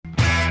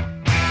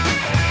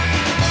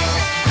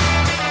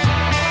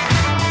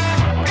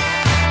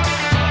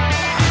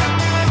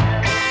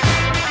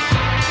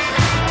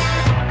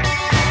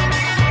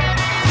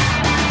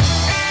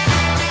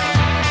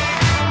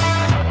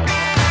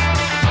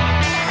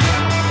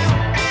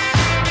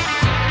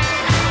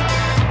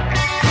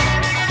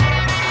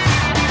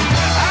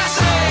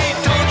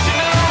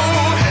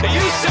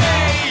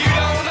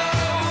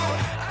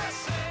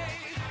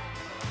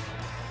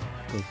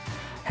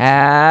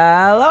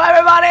Hello,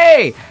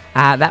 everybody!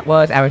 That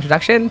was our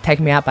introduction,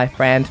 taken me out by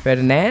Franz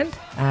Ferdinand.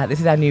 This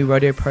is our new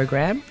rodeo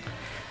program,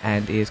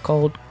 and it is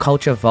called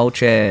Cultures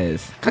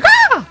Vultures.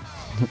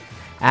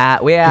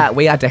 We are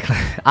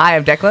Declan. I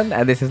am Declan,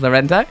 and this is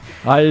Lorenzo.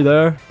 Hi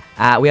there.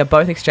 We are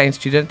both exchange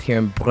students here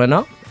in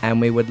Brno, and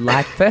we would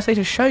like firstly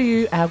to show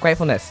you our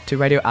gratefulness to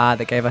Radio R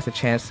that gave us a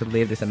chance to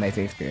live this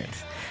amazing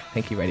experience.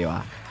 Thank you, Radio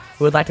R.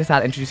 We would like to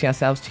start introducing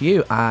ourselves to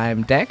you.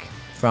 I'm Dec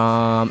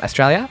from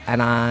Australia,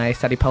 and I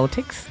study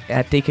politics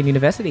at Deakin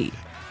University.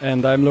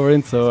 And I'm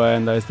Lorenzo,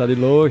 and I study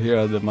law here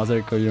at the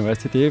Mazarico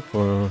University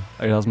for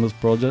Erasmus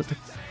project.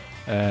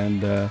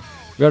 And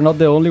we are not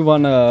the only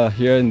one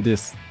here in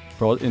this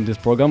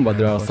program, but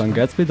there are some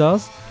guests with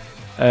us.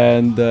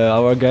 And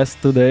our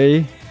guest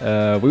today,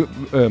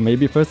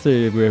 maybe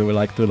firstly we would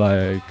like to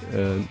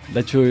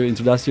let you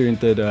introduce you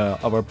into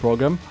our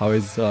program. How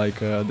is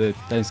the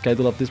time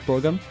schedule of this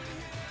program?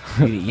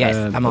 Yes,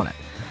 I'm on it.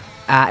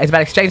 It's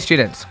about exchange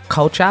students,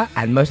 culture,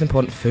 and most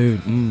important, food.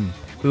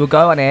 We will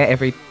go on air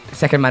every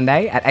second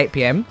Monday at 8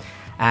 p.m.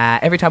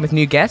 Every time with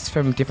new guests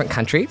from different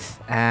countries,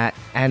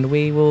 and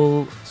we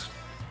will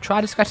try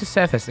to scratch the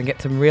surface and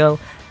get some real,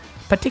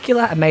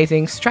 particular,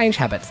 amazing, strange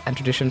habits and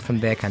tradition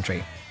from their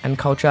country. And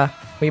culture,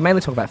 we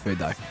mainly talk about food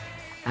though.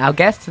 Our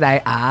guests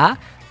today are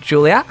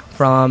Julia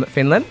from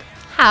Finland.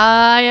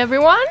 Hi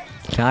everyone.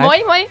 Hi.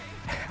 Moi moi.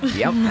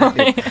 Yep,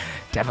 that is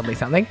definitely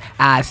something.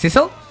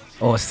 Sidsel,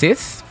 or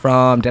Sis,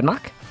 from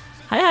Denmark.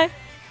 Hi.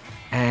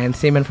 And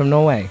Simen from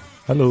Norway.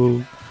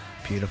 Hello.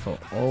 Beautiful.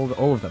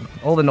 All of them.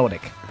 All the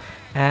Nordic.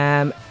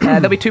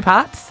 There'll be two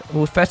parts.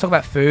 We'll first talk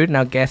about food, and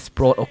our guests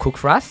brought or cooked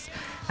for us,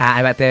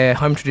 about their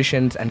home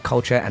traditions and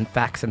culture and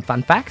facts and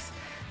fun facts.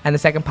 And the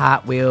second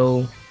part,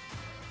 we'll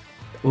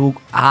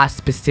ask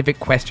specific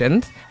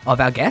questions of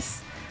our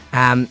guests.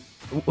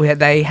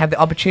 They have the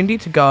opportunity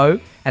to go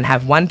and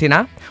have one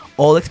dinner,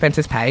 all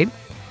expenses paid,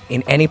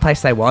 in any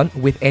place they want,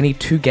 with any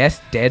two guests,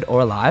 dead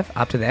or alive,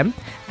 up to them.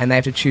 And they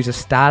have to choose a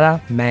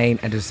starter, main,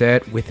 and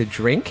dessert with a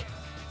drink.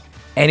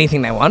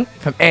 Anything they want,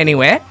 from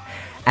anywhere.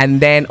 And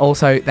then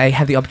also, they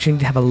have the opportunity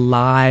to have a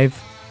live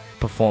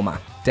performer,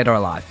 dead or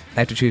alive.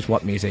 They have to choose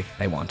what music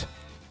they want.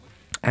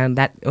 And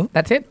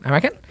that's it, I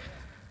reckon.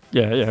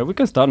 Yeah, we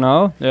can start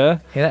now. Yeah.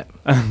 Hear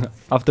that?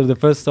 After the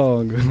first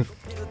song.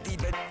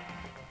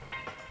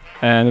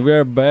 And we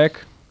are back,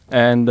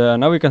 and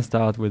now we can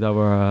start with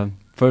our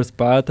first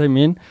part,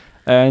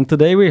 And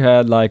today we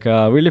had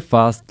a really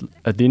fast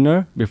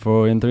dinner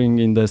before entering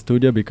in the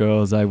studio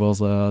because I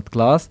was at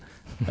class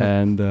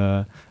and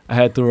I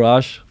had to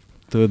rush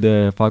to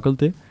the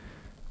faculty.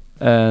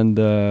 And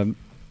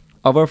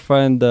our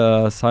friend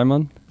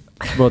Simen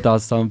brought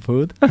us some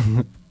food.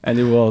 And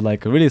it was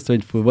really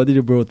strange food. What did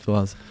you brought to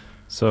us?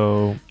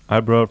 So I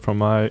brought from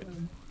my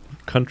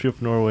country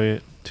of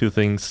Norway two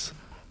things.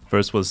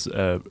 First was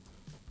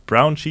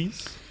brown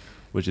cheese,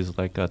 which is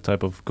like a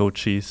type of goat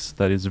cheese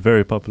that is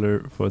very popular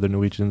for the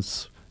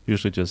Norwegians,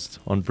 usually just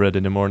on bread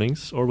in the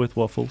mornings or with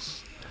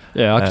waffles.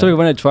 Yeah, actually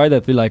when I tried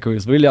it, it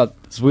was really a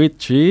sweet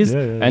cheese,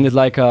 and it's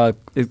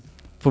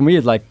for me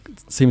it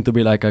seemed to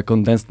be like a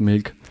condensed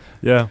milk.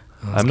 Yeah,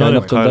 I'm not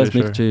of condensed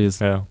milk cheese.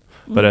 Yeah,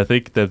 but I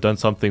think they've done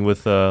something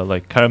with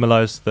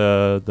caramelized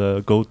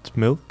the goat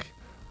milk,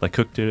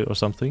 cooked it or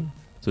something.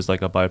 So it's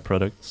like a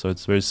byproduct. So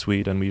it's very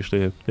sweet, and we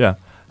usually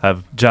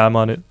have jam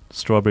on it,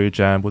 strawberry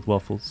jam with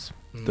waffles.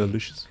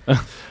 Delicious.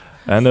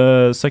 And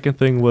the second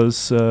thing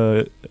was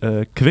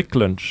quick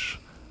lunch.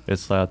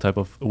 It's a type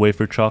of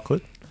wafer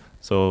chocolate.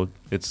 So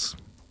it's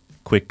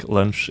quick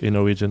lunch in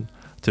Norwegian.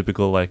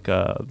 Typical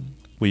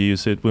we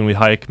use it when we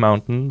hike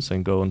mountains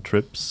and go on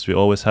trips. We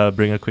always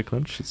bring a quick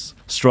lunch. It's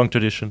strong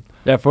tradition.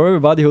 Yeah, for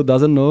everybody who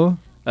doesn't know,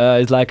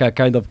 it's like a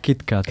kind of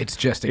Kit Kat. It's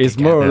just a It's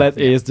Kit more Kat, or less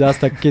it's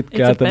just a Kit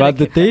Kat, but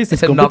the taste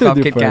is a completely knockoff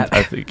Kit different. Kat.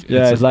 I think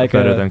it's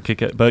better than Kit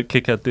Kat. But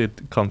Kit Kat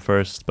did come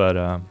first,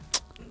 but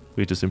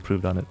we just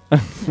improved on it.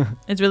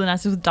 It's really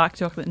nice with dark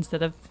chocolate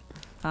instead of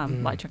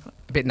light chocolate.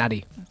 A bit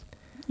nutty.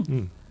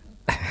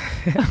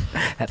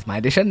 That's my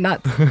addition,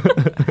 nuts.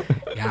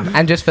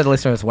 And just for the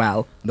listener as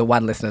well, the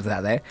one listeners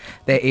out there,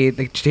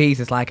 the cheese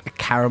is like a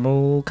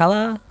caramel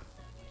colour.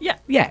 Yeah.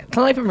 Yeah, it's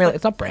not even real.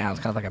 It's not brown. It's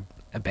kind of like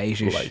a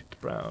beige-ish.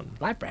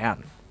 Light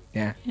brown.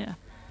 Yeah.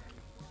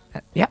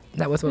 Yeah.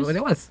 That was what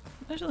it was.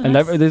 Really And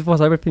nice. this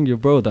was everything you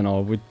brought and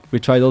all. We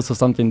tried also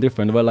something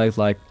different. Well,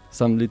 like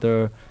some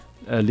little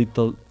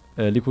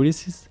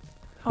liquorices.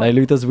 Like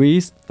little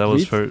sweets. That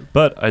was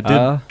but I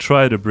did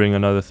try to bring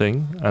another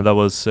thing, and that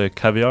was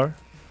caviar.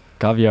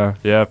 Caviar.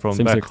 Yeah, from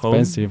Seems back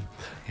expensive.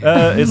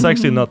 home. It's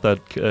actually not that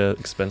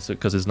expensive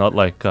because it's not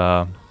like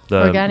the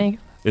organic.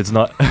 It's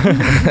not.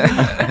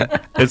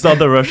 It's not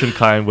the Russian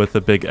kind with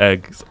the big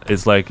eggs.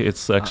 It's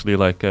actually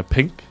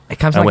pink. It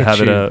comes and like we a have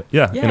tube.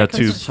 it in a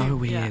tube. So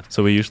weird. Yeah.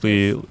 So we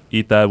usually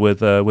eat that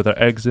with our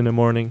eggs in the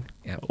morning,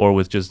 Yep. or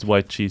with just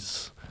white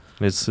cheese.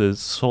 And it's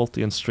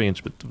salty and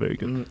strange, but very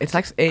good.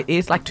 It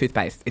is like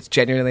toothpaste. It's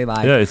genuinely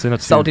like Yeah, it's in a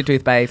tube. salty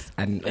toothpaste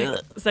and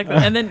Exactly.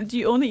 And then do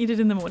you only eat it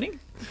in the morning?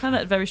 I find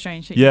that very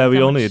strange. that you Yeah, eat we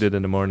that only much. eat it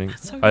in the morning.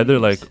 So Either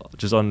weird. like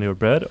just on your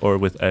bread or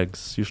with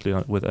eggs. Usually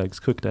with eggs,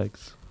 cooked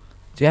eggs.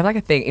 Do you have like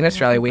a thing in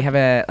Australia? We have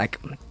a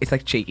it's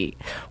like cheeky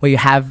where you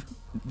have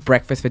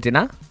breakfast for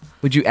dinner.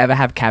 Would you ever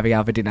have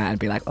caviar for dinner and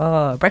be like,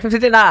 oh, breakfast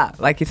for dinner?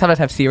 Like you sometimes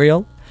have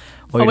cereal.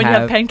 Or when you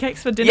have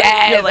pancakes for dinner.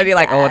 Yeah, you're you're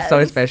like, oh, it's so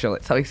 "Yes." special.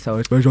 It's something so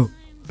special.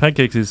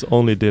 Pancakes is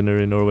only dinner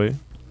in Norway.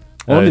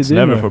 Only It's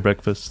never dinner? for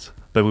breakfast.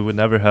 But we would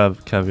never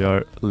have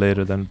caviar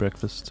later than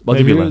breakfast. But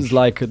Maybe you lunch. use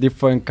like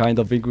different kind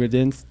of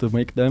ingredients to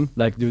make them.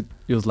 Like you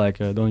use like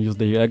don't use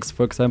the eggs,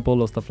 for example,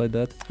 or stuff like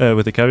that.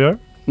 With the caviar?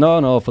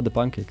 No, for the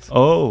pancakes.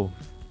 Oh,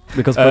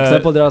 Because for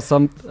example, there are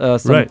some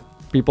right.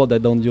 people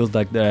that don't use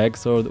like the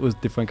eggs or with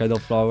different kind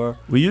of flour.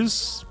 We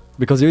use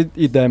Because you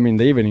eat them in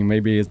the evening,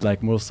 maybe it's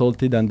like more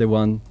salty than the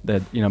one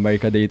that in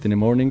America they eat in the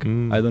morning.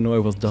 I don't know. I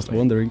was just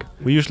wondering.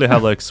 we usually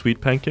have like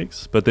sweet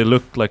pancakes, but they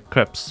look like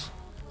crepes,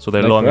 so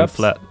they're Like long crepes? and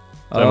flat.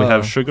 And we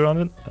have Ah. sugar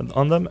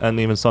on them, and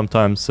even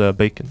sometimes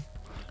bacon.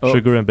 Oh.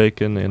 Sugar and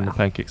bacon in the Wow.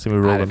 pancakes, and we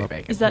roll them up.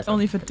 Is that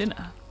only for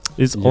dinner?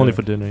 It's Yeah. only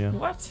for dinner, yeah.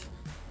 What?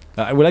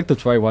 I would like to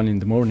try one in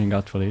the morning.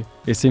 Actually,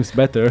 it seems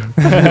better.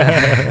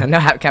 No,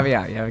 have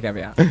caviar. You have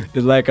caviar.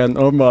 It's like a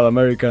normal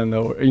American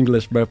or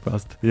English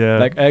breakfast, Yeah.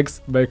 like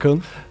eggs,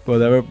 bacon,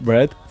 whatever,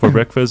 bread. For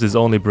breakfast, it's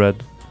only bread.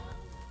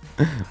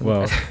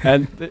 Wow.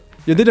 And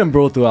you didn't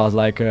brought to us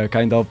like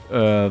kind of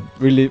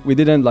really we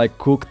didn't like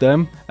cook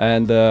them,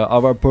 and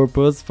our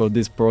purpose for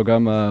this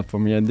program for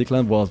me and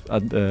Declan was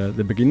at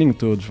the beginning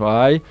to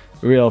try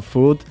real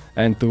food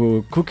and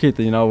to cook it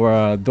in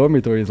our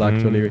dormitories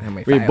actually. And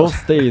we We failed. both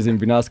stays in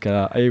Binaska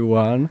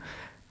A1,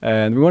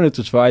 and we wanted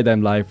to try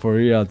them like for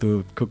real,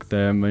 to cook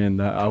them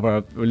in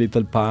our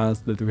little pans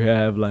that we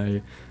have,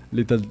 like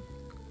little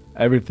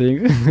everything.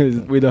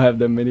 We don't have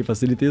that many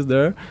facilities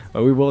there,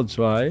 but we will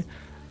try.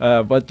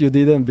 But you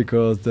didn't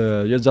because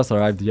you just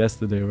arrived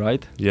yesterday,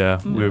 right? Yeah,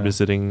 we were Yeah.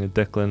 visiting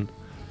Declan,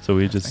 so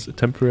we just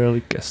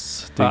temporarily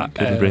guessed they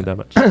couldn't bring that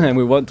much. And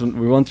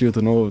we want you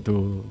to know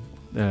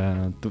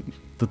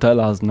to tell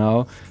us now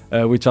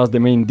which are the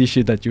main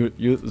dishes that you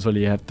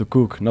usually have to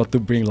cook, not to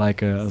bring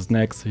like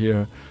snacks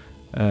here,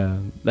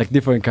 like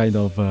different kind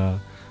of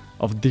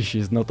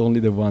dishes, not only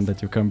the one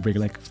that you can bring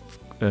like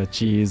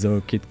cheese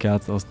or Kit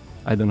Kats or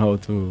I don't know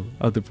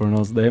how to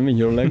pronounce them in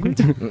your language.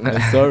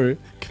 I'm sorry.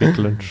 Quick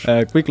lunch.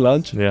 Quick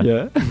lunch. Yeah.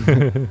 Yeah.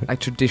 Like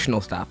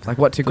traditional stuff. Like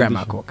what's your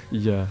grandma cook?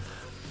 Yeah.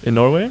 In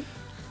Norway?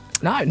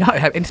 No,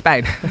 in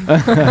Spain.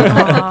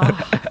 Ah,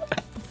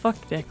 fuck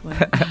Declan.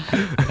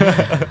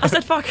 I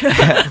said fuck.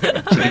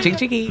 Chicky,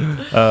 chicky.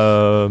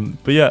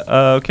 But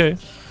yeah, okay.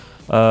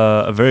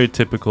 A very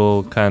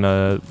typical kind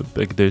of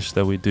big dish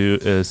that we do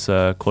is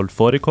called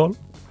fårikål.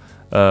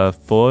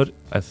 Får,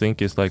 I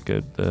think, is like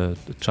a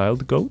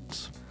child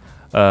goat.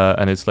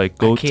 And it's like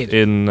goat kid.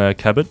 in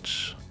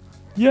cabbage.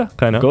 Yeah,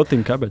 kind of. Goat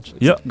in cabbage.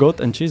 Yeah. Goat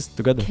and cheese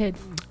together. Kid.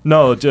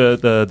 No,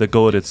 the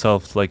goat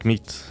itself, like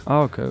meat.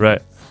 Oh, okay.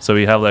 Right. So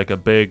we have like a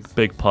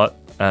big pot,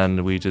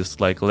 and we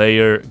just like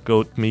layer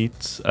goat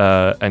meat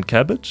and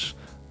cabbage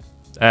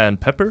and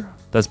pepper.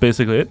 That's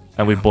basically it.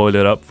 And we boil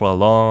it up for a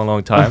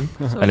long time.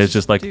 And it's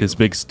just like this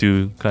big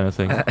stew kind of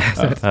thing.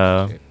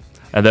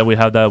 And then we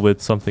have that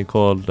with something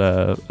called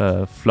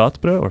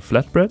flatbrød or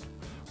flatbread.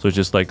 So it's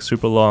just like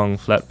super long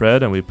flat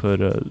bread, and we put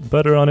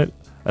butter on it.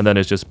 And then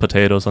it's just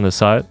potatoes on the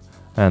side.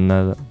 And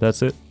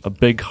that's it. A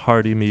big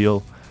hearty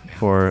meal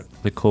for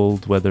the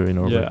cold weather in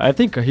Norway. Yeah, I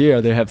think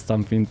here they have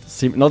something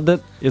not that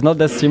it's not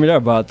that similar,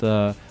 but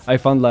I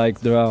found like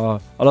there are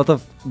a lot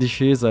of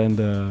dishes and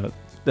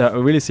they are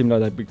really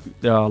similar.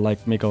 They are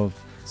like make of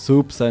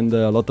soups and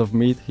a lot of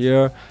meat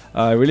here.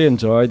 I really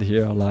enjoyed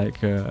here, like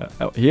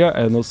here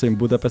and also in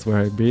Budapest where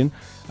I've been.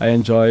 I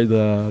enjoyed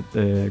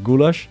the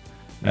goulash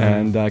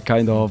and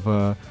kind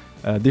of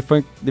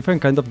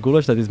different kind of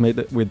goulash that is made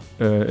with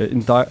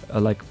entire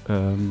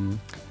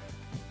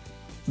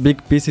big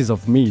pieces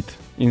of meat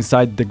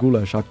inside the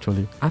goulash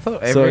actually. I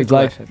thought So every it's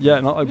like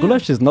goulash had- a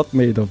goulash is not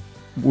made of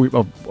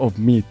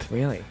meat.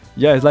 Really?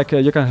 Yeah, it's like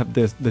you can have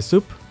the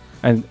soup,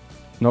 and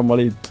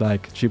normally it's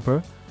like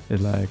cheaper.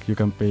 It's like you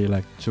can pay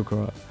like 2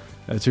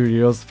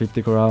 euros,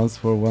 50 crowns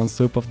for one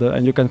soup of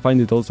and you can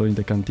find it also in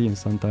the canteen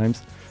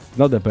sometimes.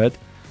 Not that bad.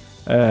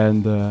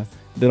 And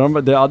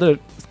the other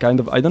kind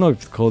of, I don't know if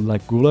it's called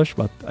like goulash,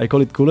 but I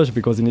call it goulash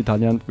because in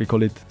Italian we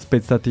call it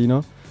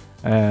spezzatino.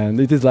 And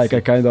it is like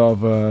a kind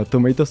of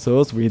tomato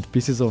sauce with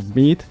pieces of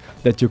meat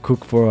that you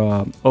cook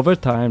for over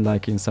time,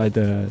 like inside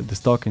the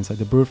stock, inside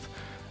the broth,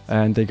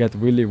 and they get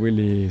really,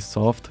 really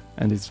soft,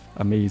 and it's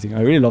amazing.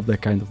 I really love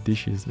that kind of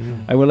dishes.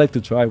 I would like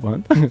to try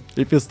one.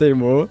 If you stay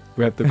more,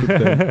 we have to cook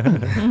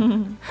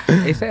them.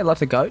 Is there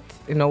lots of goats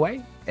in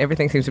Norway?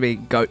 Everything seems to be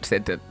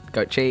goat-centered.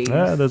 Goat cheese.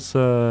 Yeah, that's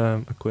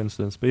a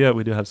coincidence. But yeah,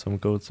 we do have some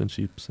goats and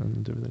sheep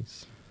and different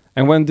things.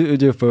 And when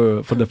did you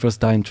for the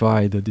first time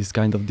try this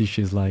kind of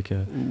dishes, like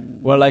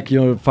like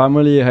your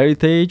family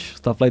heritage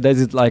stuff like that?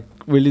 Is it like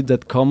really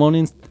that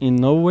common in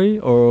Norway,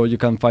 or you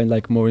can find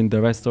like more in the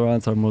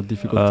restaurants, or more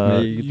difficult to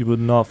make? You would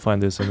not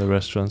find this in the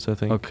restaurants, I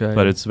think. Okay.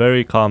 But it's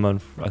very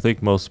common. I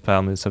think most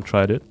families have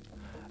tried it,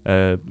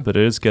 but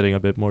it is getting a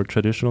bit more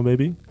traditional,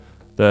 maybe.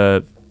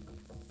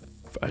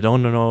 I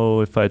don't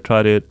know if I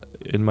tried it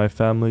in my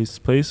family's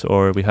place,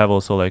 or we have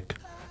also like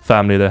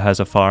family that has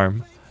a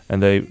farm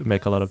and they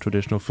make a lot of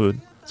traditional food.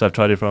 So I've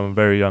tried it from a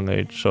very young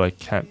age, so I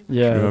can't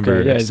remember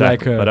okay. Yeah, exactly,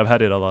 it's like but I've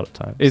had it a lot of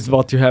times. It's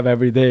what you have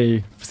every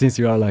day since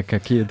you are like a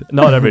kid.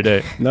 Not every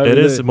day. Not It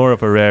every is day. more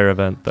of a rare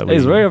event that we.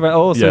 It's very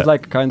also yeah. it's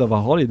like kind of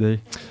a holiday.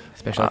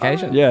 Special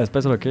occasion. Yeah,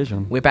 special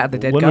occasion. Whip out the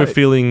dead when goat. we're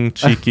feeling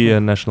cheeky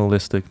and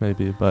nationalistic,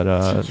 maybe, but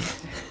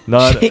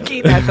not.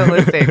 Cheeky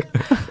nationalistic.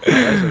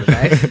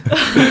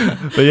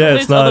 But yeah,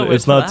 There's other words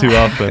it's for not too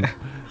that. often.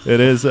 It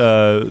is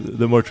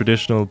the more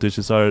traditional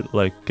dishes are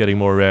like getting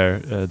more rare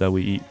that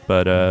we eat,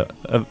 but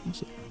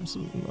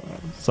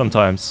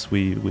sometimes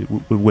we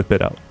whip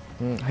it out.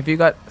 Have you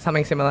got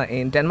something similar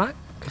in Denmark?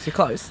 Because you're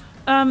close.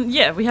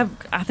 Yeah, we have.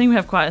 I think we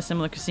have quite a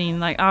similar cuisine.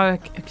 Like our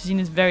cuisine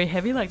is very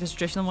heavy. Like the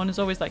traditional one is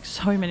always like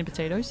so many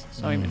potatoes.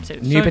 So many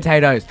potatoes. New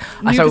potatoes.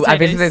 New So I potatoes.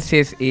 visited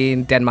this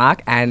in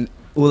Denmark, and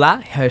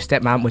Ulla, her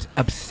stepmom, was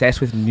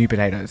obsessed with new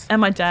potatoes. And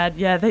my dad,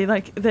 yeah,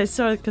 they're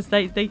so because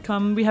they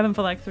come. We have them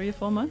for like 3 or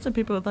 4 months, and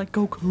people would like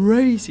go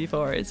crazy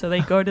for it. So they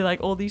go to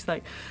like all these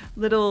like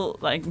little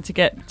like to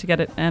get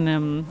it,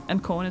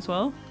 and corn as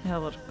well. We had a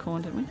lot of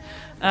corn, didn't we?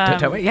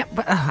 Don't worry. Yeah,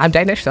 but I'm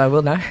Danish, so I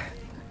will know.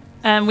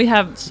 And we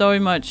have so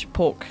much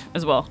pork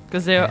as well,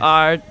 because there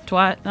are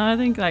I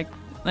think like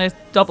there's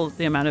double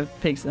the amount of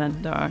pigs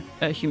than there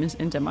are humans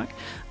in Denmark.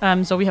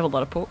 So we have a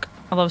lot of pork,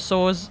 a lot of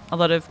sauce, a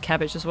lot of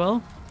cabbage as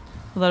well,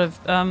 a lot of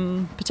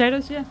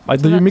potatoes. Yeah.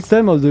 Do you mix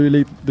them, or do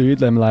you eat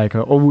them like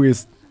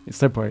always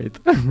separate?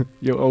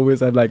 You always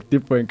have like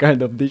different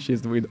kind of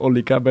dishes with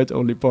only cabbage,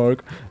 only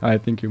pork. I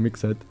think you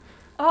mix it.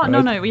 Oh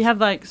Right. no, we have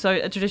like so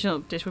a traditional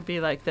dish would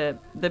be like the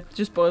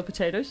just boiled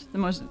potatoes, the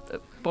most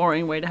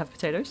boring way to have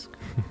potatoes,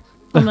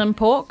 and then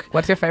pork.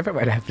 What's your favorite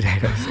way to have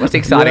potatoes? What's the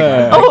exciting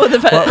Yeah. one? Oh, the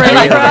french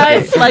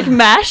fries, like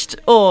mashed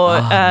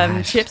or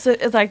mashed. chips.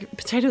 It's like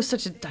potatoes,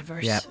 such a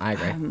diverse. Yeah, I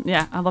agree.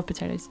 Yeah, I love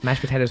potatoes.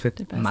 Mashed potatoes with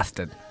The best.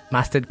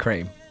 mustard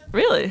cream.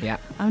 Really? Yeah.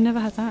 I've never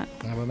had that.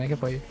 I will make it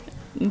for you.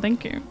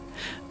 Thank you.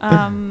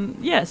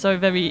 Yeah, so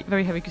very,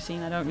 very heavy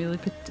cuisine. I don't really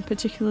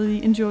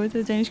particularly enjoy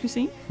the Danish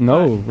cuisine.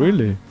 No,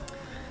 really.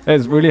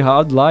 It's really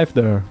hard life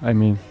there. I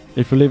mean,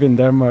 if you live in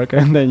Denmark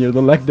and then you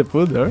don't like the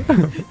food there.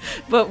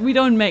 But we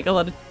don't make a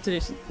lot of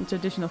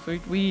traditional food.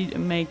 We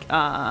make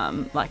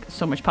like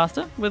so much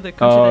pasta with the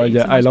country that eats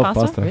yeah, the I most love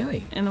pasta.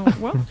 Really? in the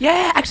world.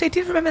 Yeah, actually, I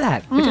did remember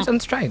that, which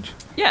is strange.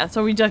 Yeah,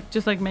 so we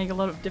just like make a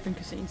lot of different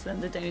cuisines than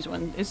the Danish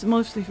one. It's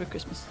mostly for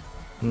Christmas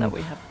that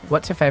we have.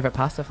 What's your favorite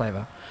pasta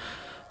flavor?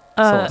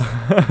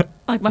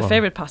 Like my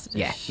favorite pasta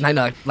dish. Yeah,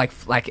 no, like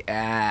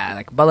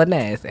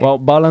bolognese. Well,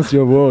 balance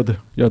your word.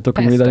 You're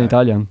talking with an Pesto.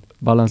 Italian.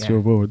 Balance Yeah. your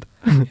word.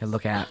 Yeah,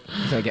 look out,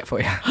 what's gonna get for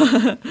you?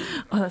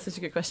 Oh, that's such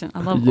a good question. I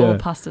love Yeah. all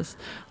pastas.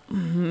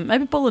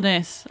 Maybe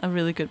bolognese, a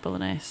really good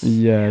bolognese.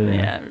 Yeah.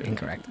 Really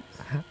Incorrect.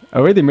 I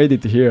already made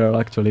it here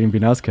actually in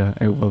Binaska.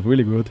 It was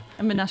really good.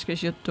 And Minaska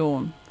is your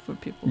dawn for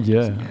people.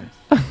 Yeah.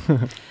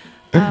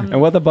 Yeah.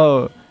 And what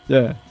about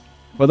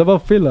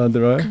Finland,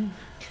 right?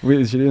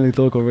 She didn't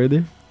talk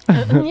already.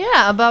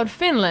 Yeah, about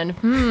Finland.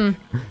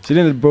 She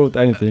didn't brought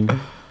anything.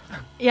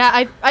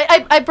 Yeah,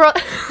 I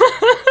brought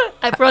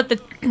I brought the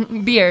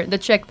beer, the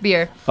Czech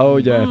beer. Oh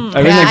yeah, Mm. I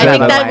really Yeah, I enjoyed think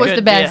that. that was the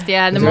Good best. beer.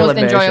 Yeah, the It's a real most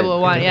immersion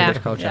enjoyable one. in Yeah,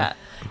 British culture. Yeah.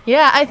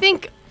 yeah. I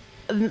think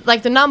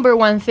like the number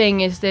one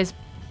thing is this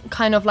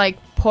kind of like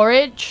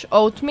porridge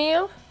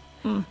oatmeal,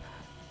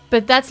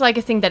 but that's like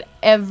a thing that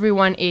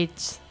everyone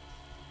eats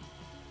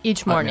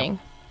each morning.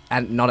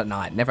 And not at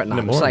night, never at the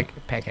night. Just morning.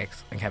 like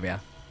pancakes and caviar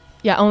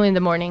Yeah, only in the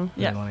morning.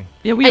 in Yeah. the morning.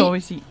 Yeah, we And-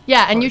 always eat.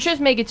 Yeah, and you Porridge.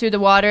 just make it to the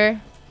water.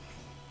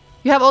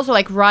 You have also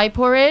like rye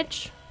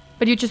porridge,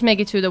 but you just make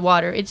it to the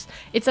water.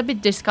 It's a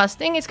bit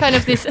disgusting. It's kind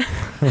of this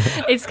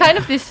it's kind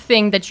of this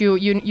thing that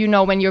you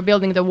know when you're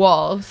building the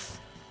walls.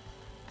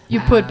 You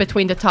put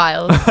between the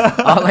tiles.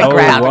 Oh, like Oh,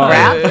 grout, wow.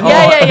 grout. Yeah, Oh, yeah,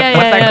 yeah, What's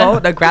yeah, that yeah.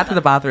 called? No, grout to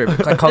the bathroom,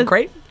 like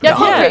concrete. Yeah, No.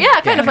 concrete.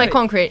 Yeah, kind Yeah. of like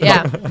concrete.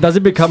 Yeah, Does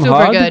it become super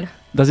hard? good.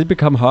 Does it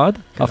become hard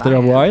after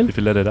a I- while? If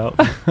you let it out.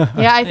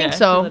 Yeah, I think Yeah,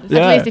 so. so that is- At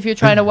Yeah. least if you're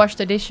trying to wash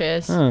the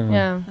dishes. Hmm.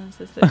 Yeah. That's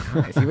the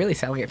thing. Nice, you're really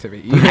selling it to me.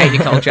 You hate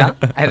your culture,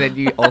 and then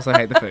you also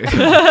hate the food.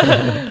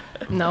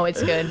 No,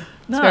 it's good.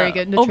 It's No, very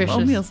good,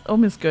 nutritious.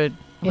 Oatmeal's good.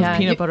 With Yeah,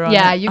 peanut butter on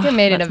yeah, it. you can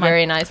make it in a That's my-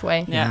 very nice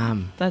way. Yeah,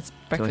 Yum. that's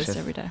breakfast Delicious.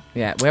 every day.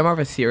 Yeah, we're more of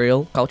a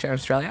cereal culture in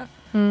Australia.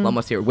 Mm. A lot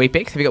more cereal.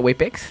 Weet-Bix. Have you got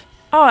Weet-Bix?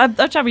 Oh, I've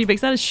tried Weetabix.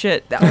 That is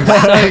shit. That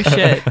so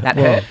shit. That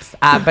Wow. hurts.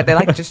 But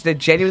they're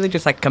genuinely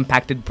just like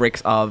compacted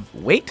bricks of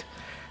wheat,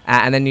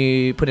 and then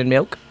you put in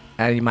milk,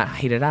 and you might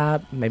heat it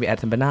up, maybe add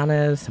some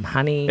bananas, some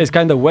honey. It's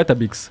kind of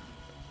Weetabix.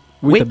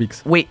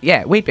 Weetabix.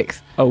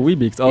 Weet-Bix. Oh,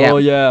 Weetabix. Oh,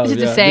 yeah. Is it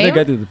the yeah. same? Did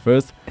I get it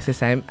first? It's the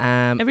same.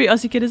 Every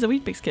Aussie kid is a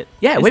Weet-Bix kid.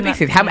 Yeah, Isn't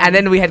Weet-Bix. that- And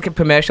then we had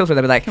commercials where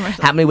they were like,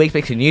 Commercials. how many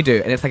Weet-Bix can you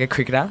do? And it's like a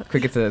cricketer.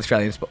 Cricket's an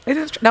Australian sport.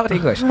 No, it's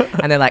English.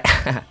 And they're like,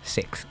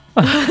 6.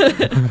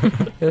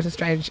 It was a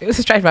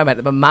strange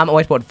moment. My mum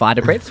always bought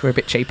Vita Brits. Were a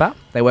bit cheaper.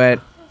 They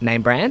weren't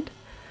name brand,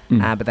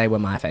 but they were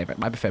my favourite.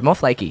 My preferred. More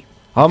flaky.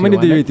 How If many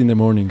you do you want eat in the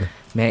morning?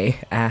 Me,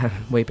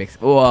 Weet-Bix.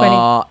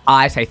 Oh,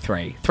 I say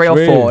 3 or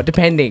Three. 4,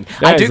 depending.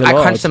 Yeah, I it's a crunch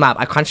lot. them up.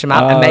 I crunch them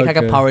up and make like a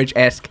okay.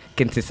 porridge-esque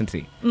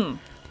consistency.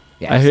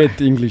 Yeah, I so- hate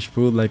English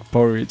food like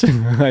porridge.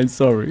 I'm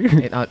sorry.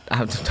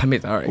 I'm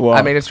sorry. Wow.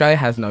 I mean, Australia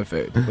has no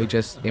food. We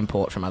just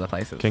import from other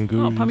places.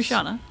 Kangaroos. Oh,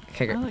 parmigiana.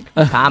 Chicken I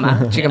like-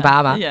 parma. Chicken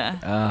parma. Yeah.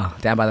 Oh,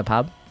 down by the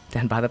pub.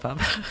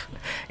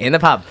 In the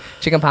pub.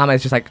 Chicken parma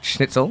is just like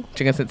schnitzel.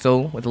 Chicken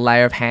schnitzel with a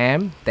layer of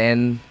ham,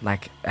 then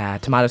like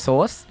tomato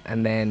sauce,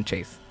 and then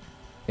cheese.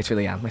 It's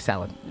really yum. With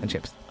salad and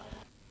chips.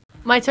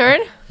 My turn.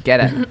 Get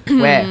it.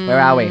 Where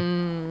are we?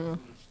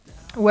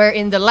 We're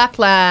in the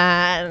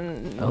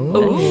Lapland.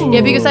 Ooh.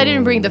 Yeah, because I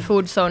didn't bring the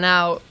food, so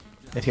now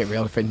Let's get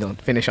real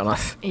finish on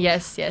us.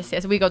 yes.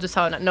 We go to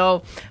sauna.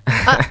 No,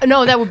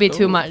 no, that would be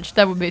too much.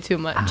 That would be too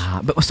much.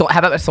 But so, how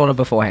about a sauna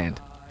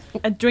beforehand?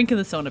 A drink in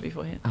the sauna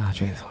beforehand.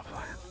 Drink the sauna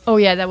beforehand. Oh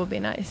yeah, that would be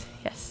nice.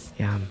 Yes.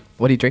 Yum.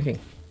 What are you drinking?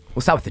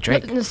 We'll start with the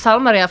drink.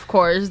 Salmari, of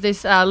course.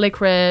 This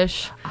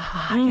licorice,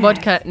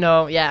 vodka.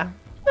 No, yeah.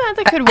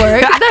 That could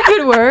work. That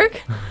could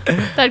work.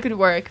 That could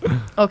work.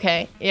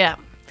 Okay, yeah.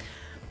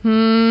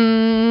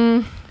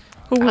 Who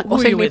Also, are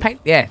you can you with? paint?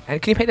 Yeah,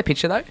 and can you paint the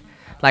picture though?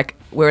 Like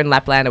we're in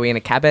Lapland. Are we in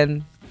a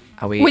cabin?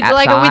 Are we With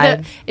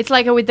outside? it's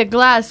like with the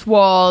glass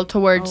wall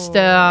towards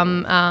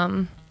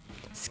the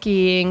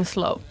skiing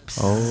slopes.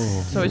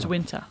 Oh. So it's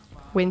winter.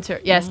 Winter.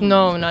 Yes.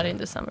 No, not in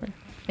the summer.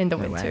 In the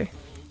No winter.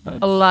 way.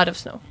 A lot of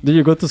snow. Do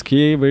you go to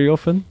ski very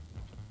often?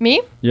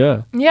 Me?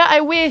 Yeah. Yeah,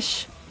 I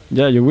wish.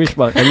 Yeah, you wish,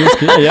 but can you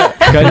ski? Yeah.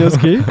 Can you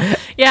ski?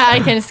 Yeah, I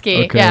can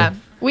ski. Okay. Yeah.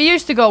 We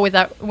used to go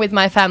with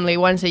my family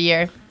once a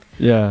year,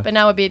 Yeah. but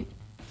now a bit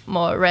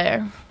more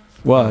rare.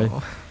 Why?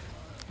 Oh.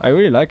 I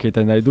really like it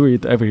and I do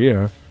it every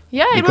year.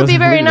 Yeah, it Because would be I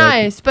very really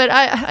like nice, but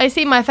I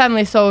see my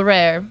family so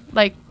rare.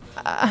 Like,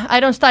 I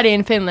don't study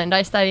in Finland.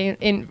 I study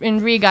in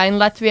Riga in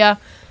Latvia,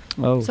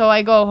 Oh. so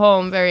I go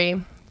home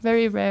very,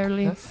 very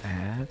rarely. That's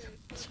sad.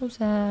 So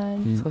sad.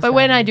 Mm. So But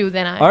when sad. I do,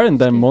 then I. Aren't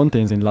there ski.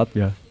 mountains in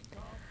Latvia?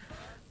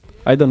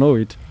 I don't know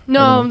it. I No,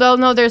 don't know.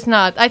 no, there's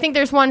not. I think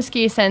there's one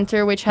ski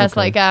center which has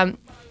Okay. like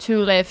 2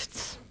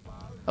 lifts.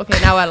 Okay,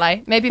 now I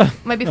lie.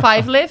 Maybe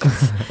 5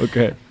 lifts,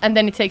 Okay. and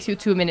then it takes you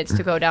 2 minutes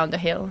to go down the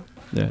hill.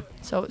 Yeah.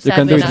 So You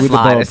can sadly do it not. with the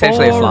Slide, bob.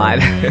 essentially a Boring.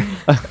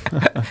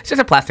 slide. It's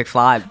just a plastic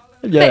slide.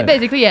 Yeah.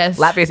 Basically, yes.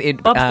 Latvia's in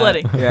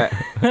Bobsledding.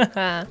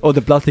 Yeah. Oh,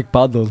 the plastic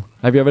paddle.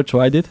 Have you ever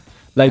tried it?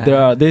 Like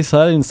they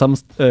sell in some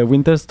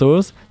winter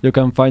stores. You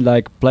can find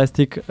like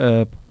plastic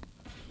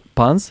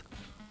pants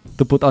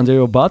to put under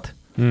your butt,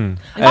 Mm.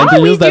 and Oh,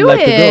 you we use them do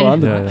like to it. go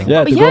under. Yeah, Yeah,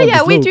 yeah. to go on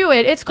the We slope. do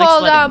it. It's Like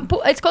called sledding.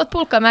 it's called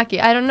pulkamaki.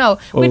 I don't know.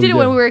 We Oh, did it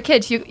when yeah. we were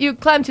kids. You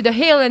climb to the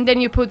hill and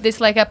then you put this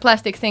like a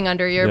plastic thing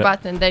under your Yeah. butt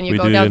and then you We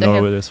go do it down in the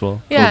Norway hill. as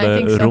well. Yeah, Called I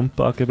think so.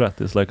 rumpakebrett.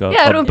 It's like a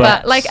Yeah, a rumpa,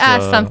 butt, like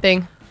ass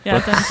something. Yeah,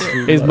 thank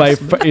you. It's my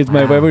it's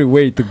my favorite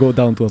way to go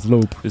down to a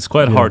slope. It's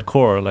quite Yeah.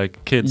 hardcore. Like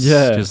kids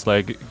Yeah. just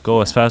like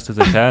go as fast as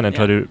they can and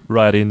try to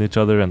ride in each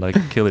other and like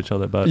kill each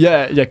other. But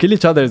Yeah, kill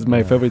each other is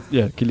my favorite.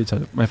 Yeah, kill each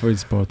other, my favorite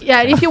sport.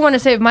 Yeah, and if you want to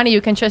save money, you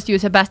can just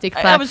use a plastic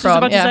I platform. was just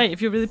about to yeah. say,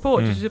 if you're really poor,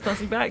 just use a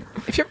plastic bag.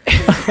 If you're,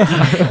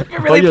 if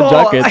you're really your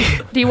poor,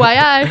 jacket.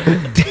 DIY.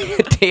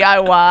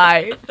 DIY.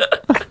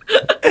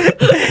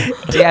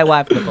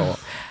 DIY for the poor.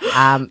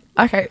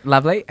 Okay,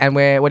 lovely. And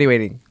what are you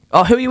eating?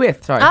 Oh, who are you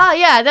with? Sorry.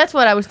 Yeah, that's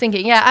what I was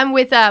thinking. Yeah, I'm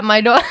with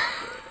my dog.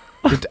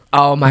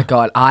 Oh my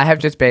god, I have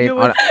just been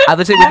on. I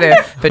was with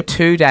her for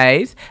 2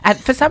 days, and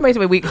for some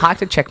reason we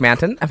hiked at Check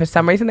Mountain, and for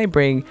some reason they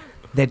bring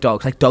their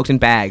dogs, like dogs in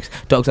bags,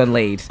 dogs on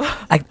leads.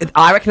 Like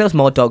I reckon there was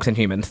more dogs than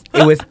humans.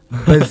 It was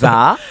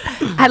bizarre,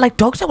 and like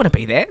dogs don't want to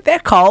be there. They're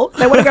cold.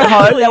 They want to go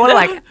home. They want to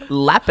like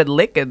lap and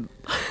lick and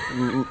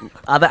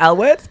other L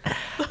words.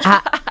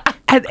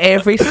 And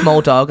every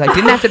small dog, like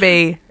didn't have to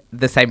be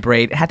the same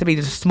breed. It had to be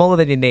just smaller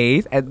than your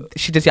knees, and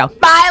she just yelled,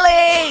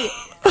 "Miley!"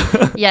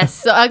 Yes,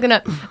 so I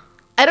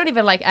don't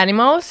even like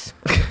animals,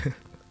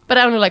 but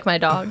I only like my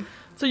dog.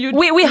 So you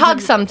We hug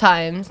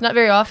sometimes, not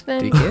very often.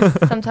 Do you kiss?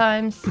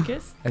 Sometimes.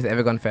 kiss Has it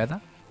ever gone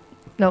further?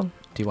 No,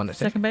 Do you want it to?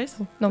 second base,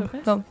 no, Third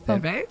base? no,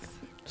 Third no. base?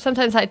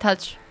 Sometimes I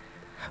touch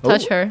Oh.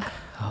 her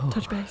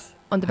touch base.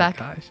 on the back.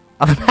 Gosh.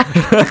 On the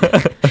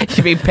back.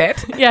 You mean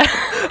pet? Yeah.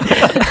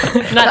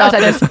 Not No,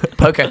 often. just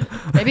poker.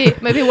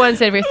 Maybe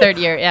once every 3rd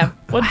year. Yeah.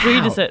 What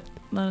breed is it?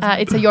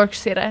 It's a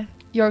Yorkshire.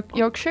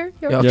 Yorkshire.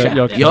 Yorkshire.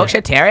 Yorkshire.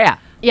 Yorkshire Terrier.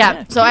 Yeah.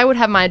 Yeah, So I would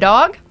have my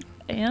dog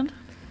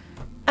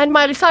and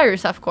Miley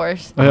Cyrus, of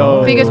course,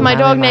 Oh. because my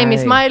dog name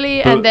is Miley.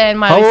 Miley, and then How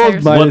Miley old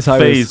Cyrus. Miley what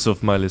Cyrus? phase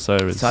of Miley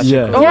Cyrus? Such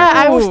Yeah. a cool. Yeah,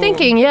 I was Oh.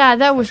 thinking. Yeah,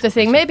 that was the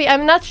thing. Maybe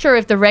I'm not sure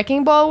if the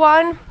Wrecking Ball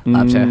one,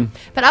 Upset.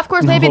 but of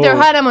course maybe the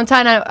No. Hannah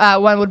Montana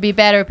one would be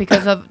better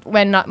because of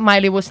when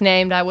Miley was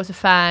named. I was a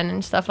fan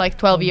and stuff like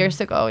 12 years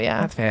ago.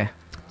 Yeah. That's fair.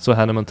 So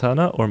Hannah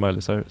Montana or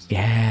Miley Cyrus?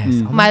 Yes.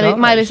 Mm. Oh my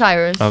Miley gosh.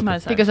 Cyrus. Okay. Miley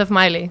Cyrus. Because of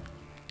Miley.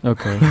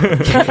 Okay.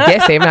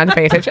 Yes, Simen, I'm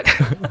paying attention.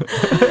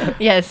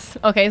 Yes.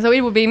 Okay, so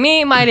it would be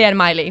me, Miley, and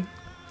Miley.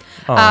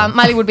 Oh.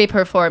 Miley would be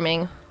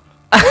performing.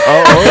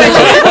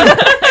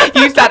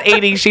 You start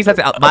eating, she starts.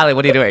 Oh, Miley,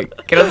 what are you doing?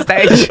 Get on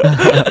stage.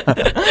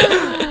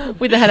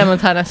 With the Hannah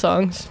Montana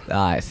songs.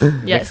 Nice.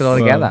 Yes. Mix it all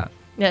together.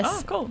 Yes.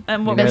 Oh, cool.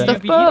 And what Best would you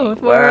of be eating?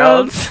 both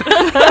worlds.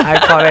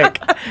 Iconic.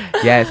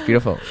 Yes,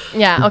 beautiful.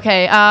 Yeah,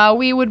 okay.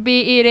 We would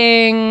be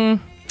eating,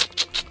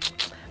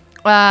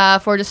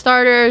 for the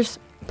starters,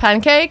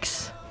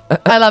 pancakes.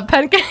 I love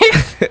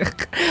pancakes.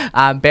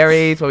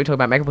 Berries. What are we talking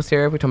about? Maple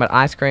syrup. We're talking about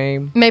ice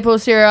cream. Maple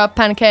syrup,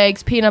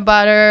 pancakes, peanut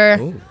butter.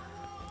 Ooh.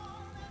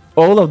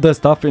 All of the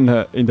stuff in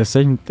the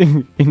same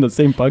thing, in the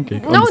same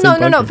pancake. on No, the no,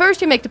 same no, no. pancake.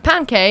 First you make the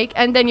pancake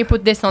and then you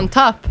put this on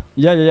top.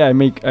 Yeah. I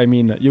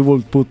mean, you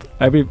will put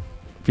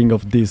everything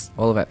of this.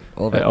 All of it.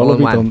 All of it. All all of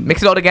in it one. on-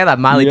 Mix it all together.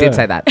 Miley Yeah. did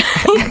say that.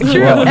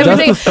 True. Wow, just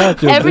Everything, to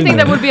start your everything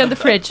that dinner. would be on the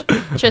fridge,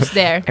 just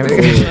there.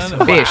 Everything.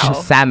 Fish, Wow.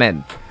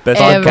 salmon,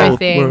 Best of both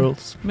Everything.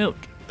 worlds. Milk.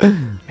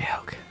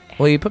 milk.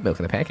 Well, you put milk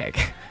in the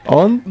pancake.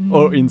 On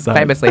or inside?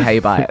 Famously, how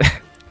you buy it.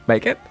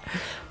 Make it.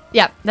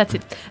 Yeah, that's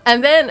it.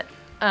 And then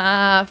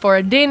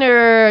for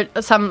dinner,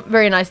 some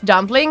very nice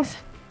dumplings.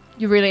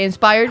 You really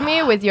inspired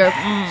me with your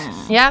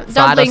Fried or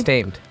dumpling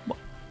steamed?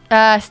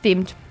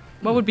 steamed.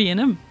 What would be in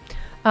them?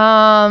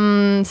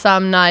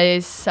 Some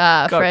nice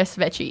fresh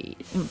veggies.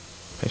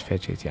 Fish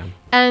veggies, yum.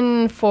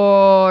 And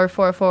for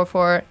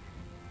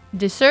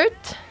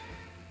dessert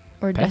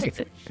or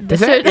Perfect.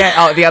 dessert. Yeah.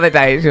 Oh, the other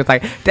day she was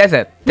like,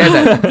 desert.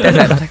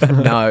 I was like,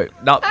 no,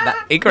 not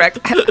that. Incorrect.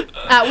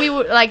 We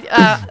would like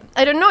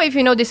I don't know if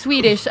you know the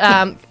Swedish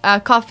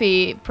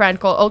coffee brand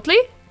called Oatly.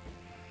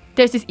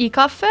 There's this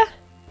e-kaffe.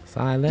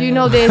 Silent. Do you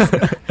know this?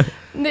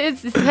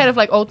 It's kind of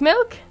like oat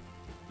milk.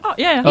 Oh,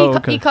 yeah. Oh,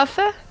 okay.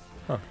 E-kaffe.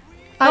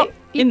 Huh.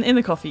 In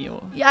the coffee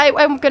or?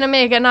 I'm gonna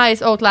make a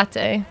nice oat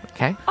latte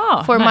Okay.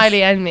 Oh, for nice.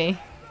 Miley and me.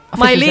 Oh,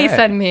 for Miley dessert.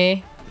 and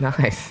me.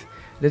 Nice.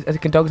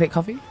 Can dogs eat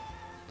coffee?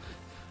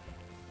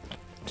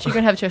 She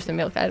can have just the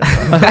milk. I don't know.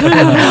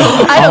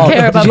 I don't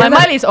care about did you my have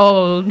that- Miley's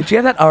old. Did you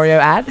have that Oreo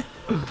ad?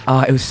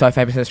 Oh, it was so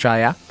famous in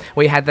Australia.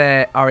 We had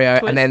the Oreo,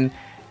 Twist. and then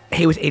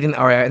he was eating the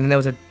Oreo, and then there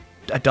was a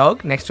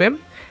dog next to him,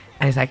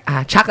 and he's like,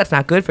 chocolate's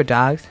not good for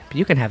dogs, but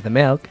you can have the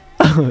milk.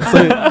 Is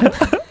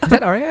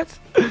that Oreos?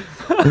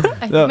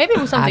 No. Maybe it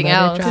was something I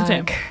else. never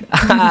Tim. drank.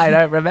 I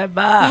don't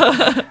remember.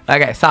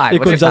 Okay, side. You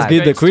What's your could just side?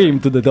 give the Great cream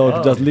to the dog.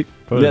 Oh, Just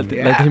probably.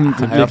 let him I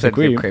lick the often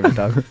cream. give cream to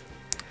dogs.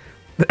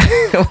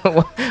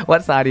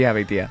 What side are you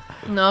having, dear?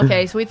 No,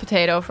 okay, sweet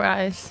potato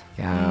fries.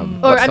 Yum.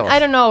 Or What I sauce?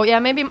 don't know. Yeah,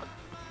 maybe.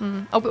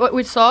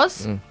 With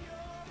sauce, Mm.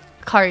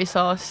 curry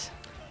sauce.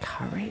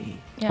 Curry.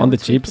 Yeah, On the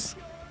with sweet chips.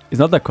 It's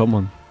not that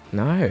common.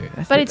 No.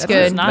 But it's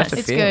good. nice.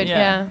 It's good.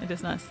 Yeah. It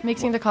is nice.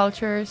 Mixing the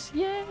cultures.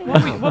 Yeah.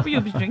 What will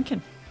you be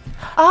drinking?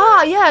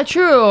 Ah, yeah,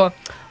 true.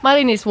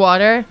 Miley needs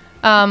water.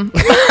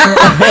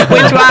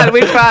 Which one?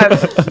 Which one?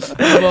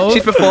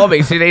 She's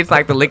performing. She needs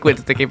like the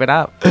liquids to keep it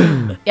up.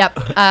 Yep.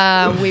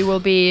 We will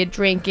be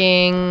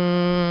drinking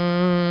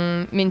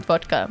mint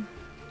vodka.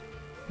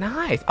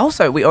 Nice.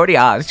 Also, we already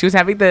asked. She was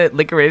having the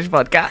licorice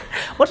vodka.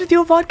 What's with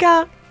your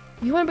vodka?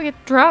 You want to get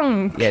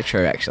drunk? Yeah,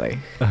 true. Actually,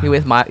 you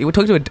were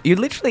talking to you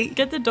literally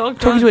Get the dog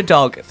talking to a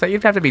drunk. dog, so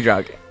you'd have to be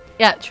drunk.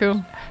 Yeah,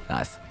 true.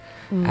 Nice.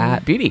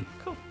 Mm. Beauty.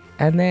 Cool.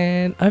 And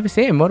then over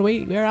Sim,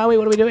 where are we?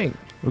 What are we doing?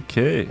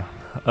 Okay.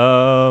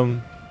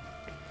 I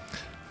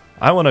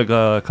want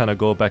to kind of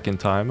go back in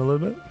time a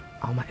little bit.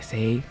 Oh my,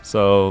 see,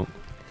 So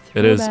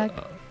it is. Throwback.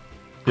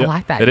 I Yeah,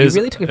 like that. it You is-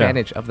 really took yeah.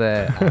 advantage of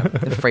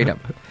the freedom.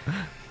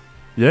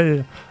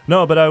 Yeah.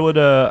 No, but I would.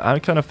 I'm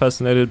kind of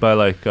fascinated by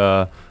like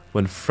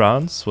when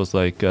France was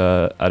like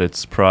at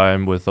its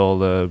prime with all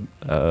the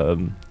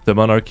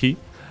monarchy.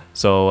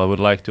 So I would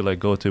like to like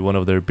go to one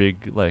of their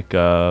big like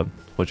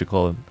what you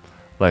call it,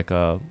 like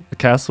a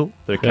castle.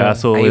 Their Yeah.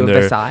 castle Are you in in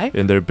their Versailles?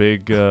 in their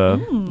big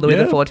Louis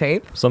yeah. the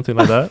 14th. something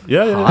like that.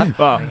 Yeah. Hot.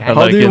 Wow. Okay. And How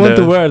like do you in want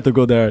to the- wear to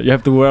go there? You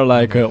have to wear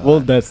like all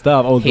that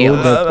stuff, all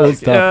Heels. that old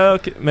stuff. Yeah,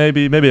 okay,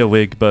 maybe a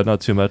wig, but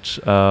not too much.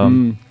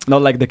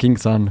 Not like the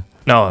king's son.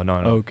 No.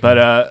 Okay. But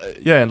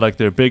yeah, and like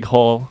their big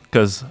hall,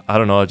 because I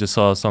don't know, I just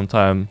saw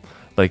sometime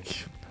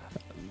like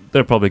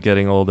they're probably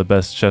getting all the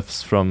best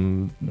chefs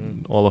from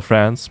all of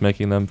France,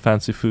 making them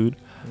fancy food.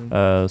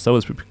 So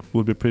that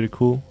would be pretty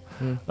cool.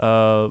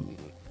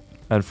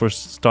 And for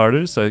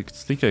starters, I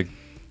think I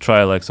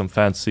try like some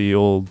fancy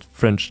old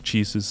French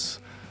cheeses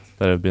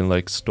that have been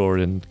like stored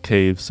in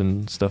caves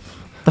and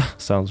stuff.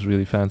 Sounds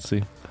really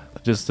fancy.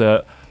 Just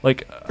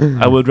like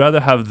I would rather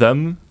have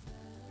them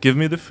give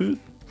me the food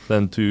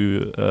than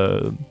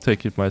to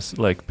pick it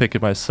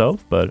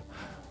myself. But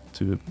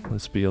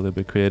let's be a little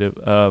bit creative.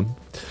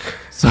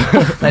 So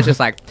Let's just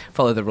like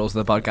follow the rules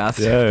of the podcast.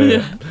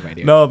 yeah.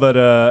 Radio. No, but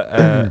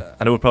and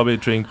I would probably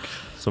drink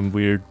some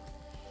weird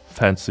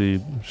fancy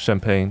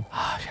champagne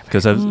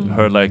because I've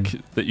heard like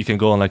that you can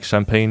go on like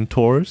champagne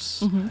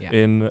tours Yeah.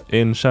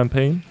 in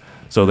Champagne.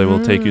 So they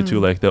will take you to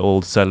like the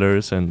old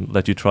cellars and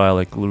let you try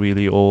like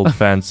really old,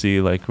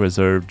 fancy, like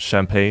reserved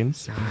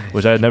champagnes,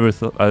 which I never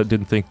thought. I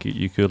didn't think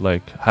you could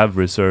like have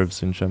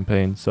reserves in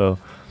champagne. So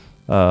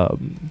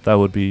that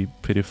would be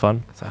pretty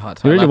fun. So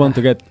hot. You really want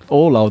to get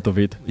all out of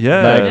it.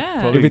 Yeah, Like,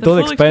 Yeah, if it's the all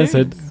full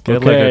expensive, get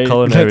okay, like a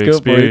culinary let's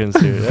go for it. experience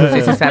here. Yeah.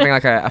 This is having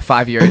like a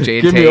 €5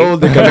 G&T. Give me all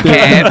the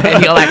can,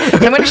 and you're like, I'm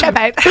going to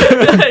champagne. Yeah,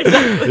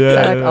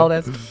 So like yeah. old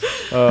as.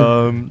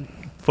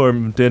 For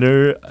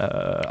dinner,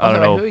 I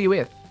don't know. Who are you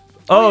with?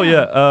 Oh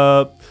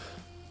yeah,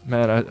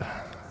 man,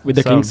 with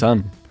the king's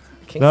son.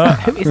 King No. son.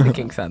 Who is the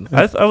king's son?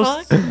 I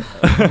was.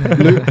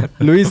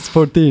 Louis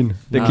XIV,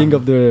 the king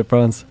of the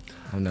France.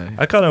 Oh no.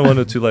 I kind of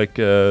wanted to like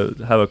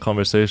have a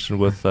conversation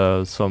with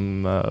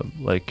some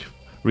like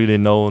really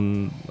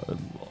known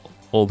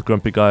old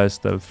grumpy guys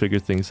that figure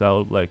things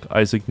out, like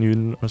Isaac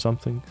Newton or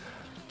something.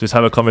 Just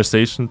have a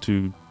conversation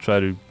to try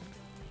to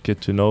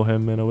get to know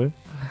him in a way.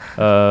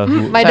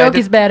 My So dog did-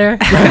 is better.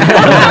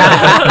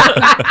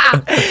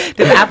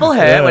 Did the apple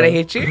hurt when it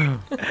hit you?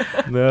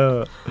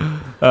 No.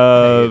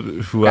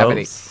 Who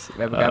Gravity. else?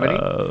 Remember gravity?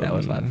 That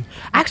was fun.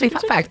 Actually,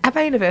 fun fact: at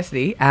my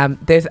university,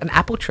 there's an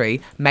apple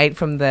tree made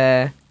from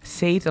the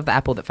seeds of the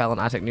apple that fell on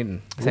Isaac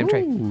Newton. The same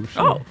tree. Ooh, shit.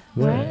 Oh,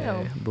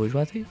 Wow.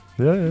 Bourgeoisie.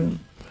 Yeah, yeah.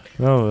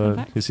 No, Fun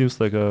fact. he seems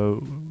like a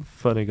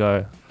funny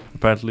guy.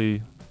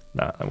 Apparently,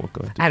 nah, I won't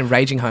go into. And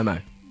raging homo.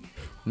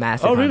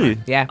 Massive. Oh, homo. really?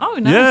 Yeah. oh,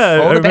 nice.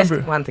 Yeah, All I the best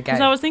remember. ones to Because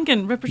go. I was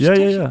thinking Yeah,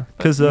 representation. yeah, yeah.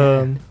 Because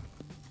Yeah.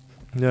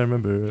 yeah, I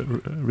remember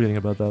reading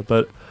about that.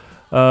 But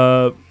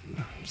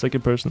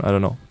second person, I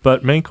don't know.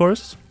 But main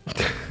course, You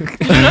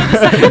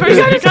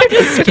can't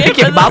just skip Pick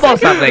your and bub then- or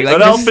something. Like,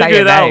 but I'll just say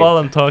figure it a out name. while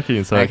I'm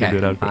talking, so I Okay, can do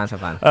that. fine, so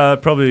fine.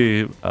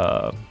 Probably.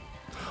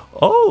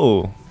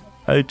 Oh,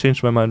 I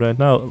changed my mind right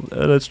now.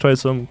 Let's try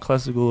some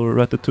classical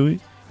ratatouille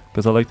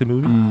because I like the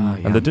movie. Oh,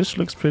 And the yum. dish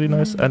looks pretty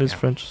nice and it's Yeah.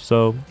 French,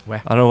 so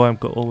Where? I don't know why I'm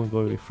always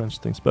going with French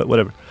things, but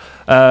whatever.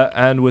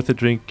 And with the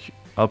drink,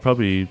 I'll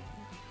probably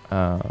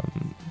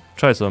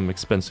try some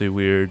expensive,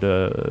 weird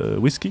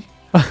whiskey.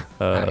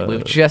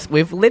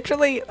 We've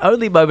literally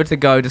only moments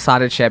ago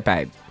decided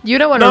champagne. You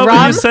don't want to No, but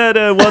rum? you said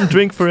one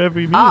drink for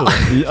every meal.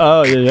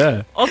 Oh, yeah,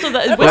 yeah. Also,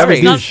 that Well,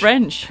 whiskey's not dish.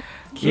 French.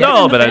 Keep No, it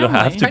in the but I don't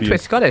have family. to French be.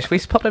 with Scottish. We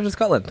popped over to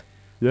Scotland.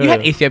 Yeah. You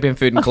had Ethiopian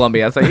food in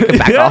Colombia, so you can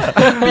back off.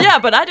 Yeah,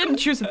 but I didn't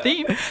choose a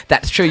theme.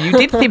 That's true. You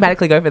did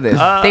thematically go for this.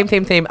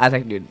 Theme.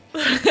 Isaac Newton.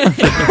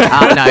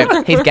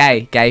 No, he's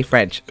gay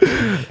French.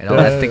 And all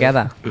that's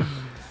together.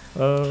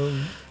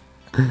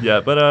 Yeah,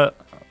 but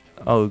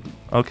I'll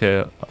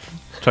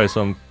try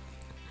some.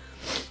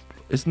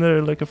 Isn't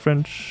there like a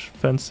French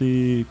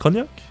fancy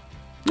cognac?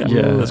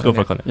 Yeah. Let's go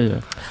for cognac.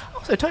 Yeah.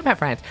 Also, talking about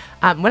France,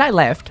 when I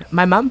left,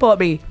 my mum bought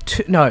me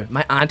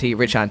my auntie,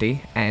 rich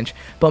auntie, Ange,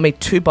 bought me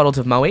 2 bottles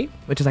of Moe,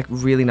 which is like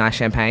really nice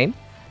champagne.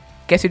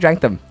 Guess who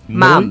drank them?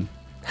 Mum.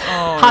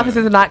 Oh, Half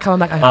through the night, come, I'm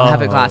like, I'll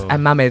have a glass. Oh.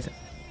 And mum is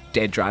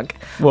dead drunk.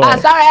 Whoa.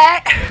 Sorry!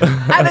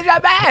 Have the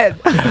champagne!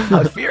 I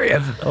was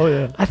furious. Oh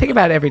yeah, I think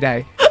about it every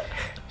day.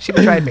 She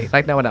betrayed me,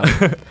 like no one else.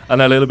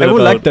 and a little I bit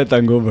would about like that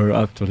hangover,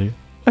 actually.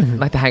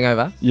 Like the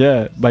hangover.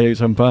 Yeah, by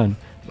champagne.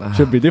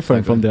 Should be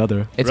different so from good. the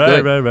other. It's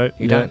right, good. right.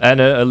 You Yeah. don't.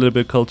 And a little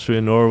bit culture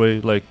in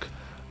Norway, like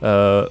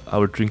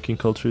our drinking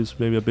culture is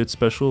maybe a bit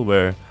special,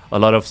 where a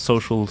lot of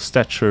social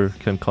stature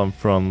can come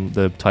from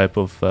the type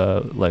of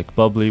like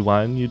bubbly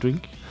wine you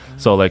drink.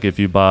 So like if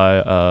you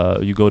buy,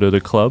 you go to the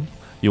club,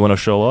 you want to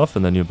show off,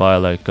 and then you buy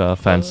like a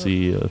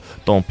fancy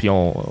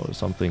Dompion or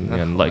something,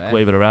 and like yeah.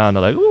 wave it around,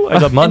 and like, ooh, I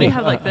got And money. you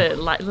have like the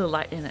little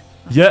light in it.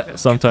 Yeah,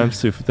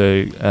 sometimes if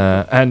they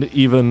and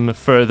even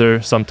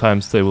further,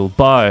 sometimes they will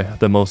buy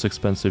the most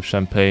expensive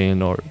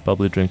champagne or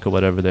bubbly drink or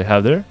whatever they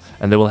have there,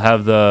 and they will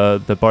have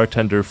the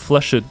bartender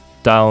flush it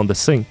down the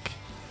sink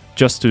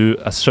just to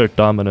assert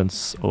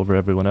dominance over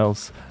everyone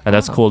else, and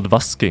that's Oh. called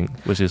vasking,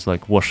 which is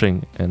like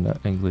washing in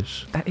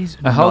English. That is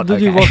How not do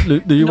you okay. wash?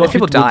 Do you No, wash it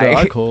people with the die.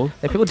 alcohol?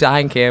 There are people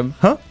dying, Kim.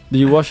 Do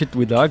you wash it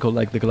with the alcohol,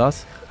 like the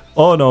glass?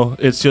 Oh no,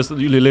 it's just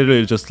you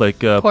literally just like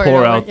Pour it pour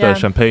over, out yeah. the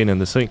champagne in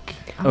the sink.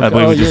 Okay. I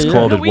believe we just yeah.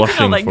 called No, it we can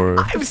washing like- for.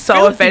 I'm so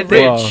Filthy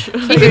offended. rich.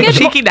 If you get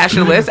Cheeky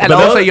nationalist, and But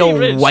also those- you're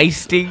Rich.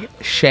 wasting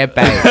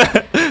champagne.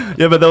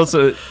 Yeah, but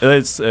also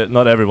it's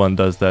not everyone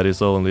does that.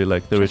 It's only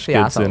like the rich the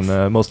kids in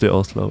assholes. mostly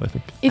Oslo, I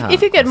think.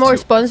 if you get more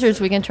sponsors,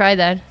 we can try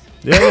that.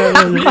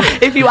 Yeah.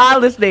 If you are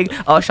listening,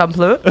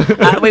 Champloo,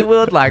 we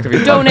would like to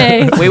be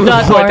Donate. We will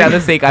Dot point org. down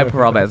the sink, I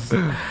promise.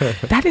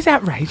 That is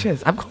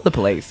outrageous. I'm calling the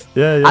police.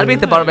 Yeah. I'd be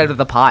at the bottom end of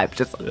the pipe.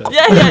 Just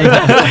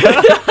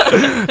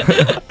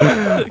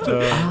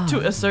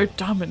To assert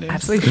dominance.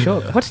 absolutely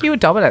shook. What's new with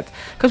dominance?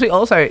 Because we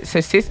also,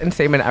 Sis and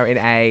Simen are in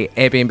a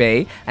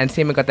Airbnb, and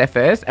Simen got there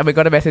first, and we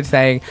got a message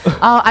saying,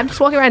 "Oh, I'm just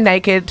walking around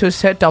naked to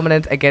assert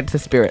dominance against the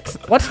spirits."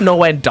 What's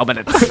Norway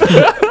dominance?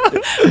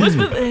 What's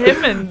with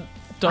him and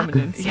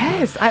dominance?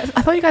 Yes, I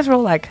thought you guys were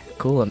all like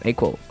cool and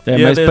equal. Yeah,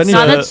 Yeah, my there's, Spanish.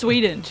 No, Uh, that's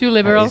Sweden. Too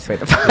liberal. Too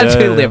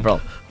Yeah.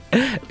 liberal.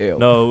 Ew.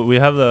 No, we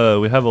have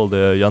all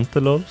the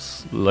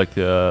jantelovs, like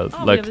yeah,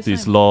 the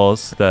these same.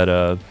 laws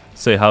that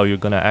say how you're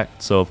gonna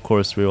act. So of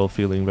course we're all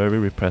feeling very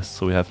repressed.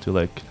 So we have to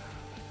like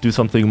do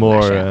something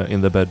more Lash out.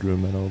 in the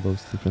bedroom and all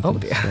those different Oh,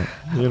 things. dear.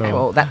 So, you know. Okay,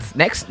 well, that's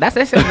next. That's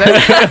this.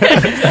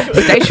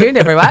 Stay tuned,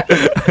 everyone.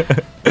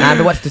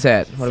 But what's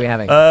dessert? What are we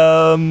having?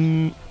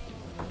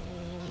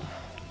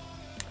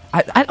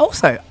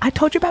 I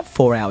told you about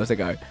 4 hours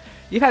ago.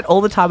 You've had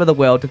all the time in the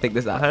world to think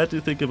this I up. had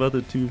to think about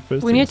the two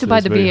first. We need things, to so buy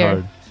it's the very beer.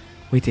 hard.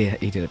 We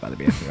did. You did it by the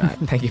beer. Right.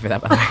 Thank you for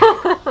that. By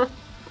the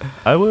way.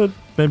 I would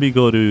maybe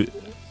go to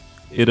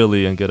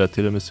Italy and get a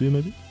tiramisu,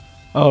 maybe.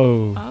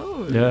 Oh.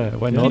 Oh. Yeah,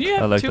 why Can not? you I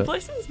have like two that.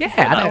 places? Yeah,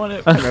 I I want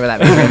don't to. remember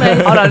that.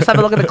 Hold on, just have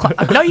a look at the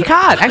clock. No, you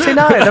can't. Actually,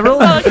 no. The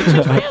rules.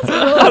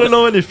 I don't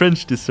know any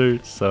French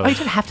desserts, so. Oh, you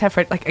don't have to have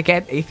French. Like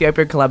again,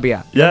 Ethiopia and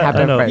Colombia. You Yeah, don't have to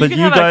I have know. French. But You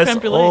you can have a guys creme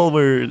brulee. all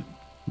were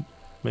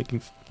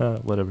making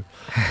whatever.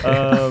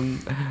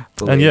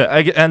 And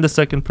yeah, and the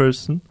second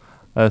person,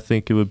 I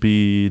think it would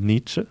be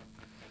Nietzsche.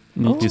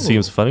 He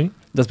seems funny.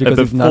 Just because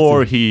it's before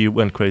Nazi. he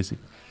went crazy.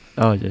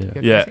 Oh yeah, yeah.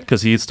 You're Yeah, crazy?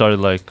 because he started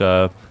like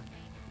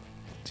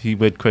he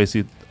went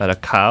crazy at a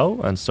cow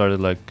and started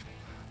like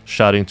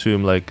shouting to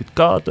him like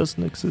God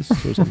doesn't exist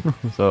or something.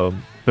 So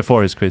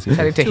before he's crazy.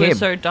 Shouting to He was him.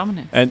 so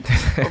dominant And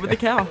over the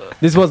cow.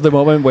 this was the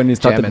moment when he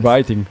started Germans.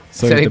 writing.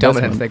 So So he's the best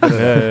dominance. one. They're good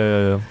Yeah, at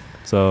yeah, yeah.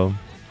 So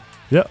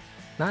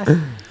Nice.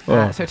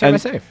 Oh, So and,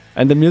 tiramisu.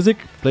 and the music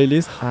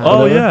playlist.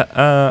 oh whatever,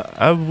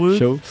 yeah, I would.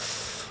 Show.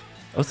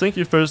 I was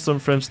thinking first some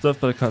French stuff,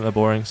 but kind of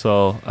boring.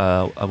 So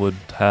I would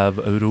have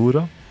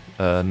Aurora,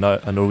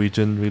 a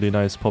Norwegian really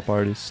nice pop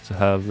artist, to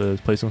have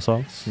play some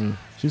songs. Mm.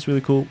 She's really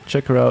cool.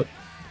 Check her out.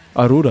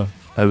 Aurora.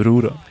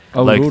 Aurora.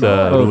 Oh, Like Aurora. the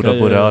Oh, Aurora okay, yeah,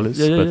 Borealis,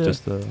 yeah, yeah, but yeah.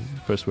 just the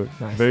first word.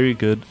 Nice. Very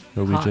good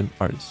Norwegian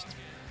artist.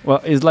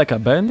 Well, it's like a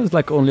band. It's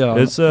like only a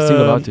It's,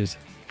 single artist.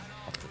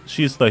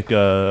 She's like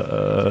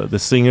the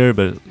singer,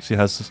 but she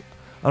has.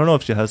 I don't know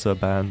if she has a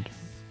band.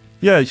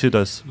 Yeah, she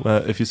does.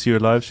 If you see her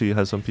live, she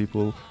has some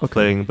people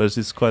playing, but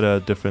it's quite a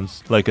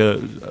difference. Like a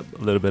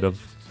little bit of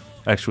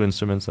actual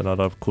instruments and a lot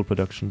of cool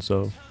production.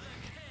 So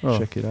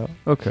check it out.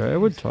 Okay, I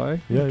would try.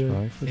 Yeah, Would yeah.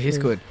 try for It is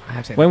sure. good. I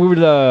have to say. When we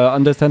will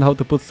understand how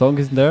to put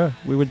songs in there,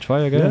 we will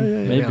try again.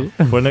 Yeah, yeah,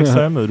 maybe. For next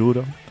time,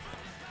 Aurora.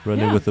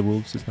 Running Yeah. with the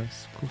wolves is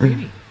nice. Cool.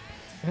 Really?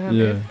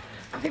 Yeah.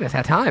 I think that's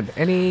our time.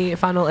 Any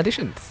final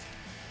additions?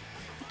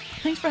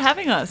 Thanks for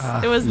having us. Ah,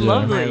 it was yeah.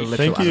 lovely.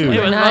 Thank you.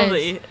 It was Nice.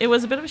 lovely. It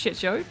was a bit of a shit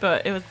show,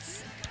 but it was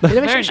Bit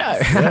of a very shit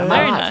nice. show. Yeah.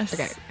 Very Nice. nice.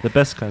 Okay. The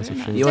best kinds of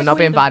shows. You will not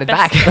be Definitely the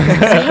invited best.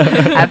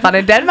 back. Have fun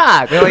in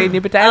Denmark. We'll eat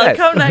new potatoes. I'll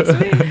come next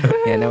week.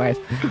 Yeah, no worries.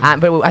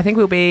 But I think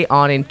we'll be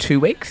on in 2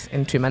 weeks,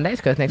 in 2 Mondays,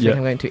 because next week Yeah.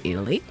 I'm going to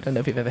Italy. Don't know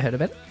if you've ever heard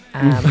of it.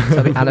 So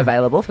I'll be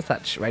unavailable for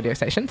such radio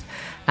stations.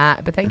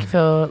 But thank you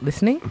for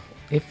listening,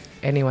 if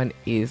anyone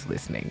is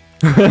listening.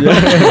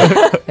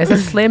 There's a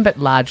slim but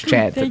large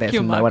chance that Thank there's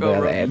you, no one on the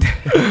other Margot. end.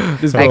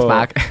 This Thanks, was,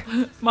 Mark.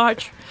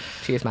 March.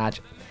 Cheers,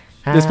 Marge.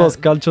 This was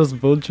Cultures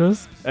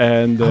Vultures,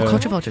 and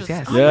Culture Vultures,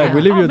 yes. Yeah,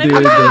 we leave you maybe the-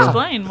 we can the-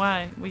 explain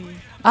why we.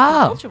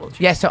 Oh, Culture Vultures.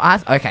 yeah. So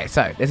okay.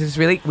 So this is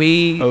really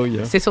Oh,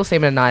 yeah. Sidsel,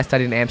 Simen, and I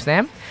studied in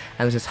Amsterdam, and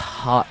there was this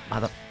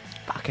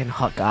fucking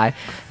hot guy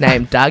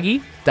named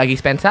Dougie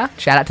Spencer.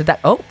 Shout out to Doug.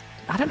 Oh,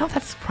 I don't know if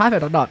that's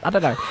private or not. I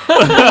don't know.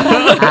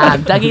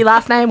 Dougie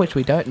last name, which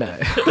we don't know.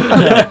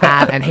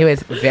 And he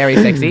was very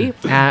sexy,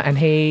 and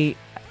he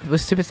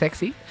was super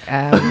sexy.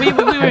 We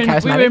were in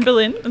charismatic.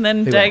 Berlin, and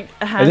then We Dag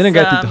has. I didn't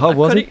get it. How a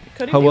was Cody- it?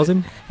 Cody How did was it.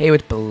 him? He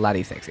was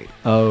bloody sexy.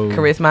 Oh,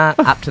 Charisma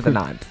up to the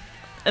nines.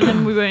 And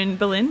then we were in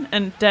Berlin,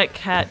 and Dag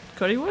had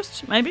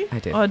currywurst, maybe, I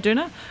did. or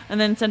doner,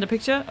 and then send a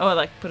picture, or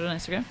like put it on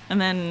Instagram,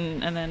 and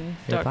then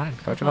You Dag applied.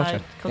 Culture applied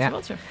Vulture. Culture Yeah.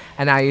 Vulture.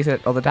 And I use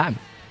it all the time.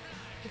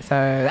 So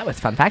that was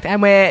a fun fact.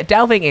 And we're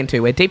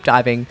deep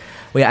diving,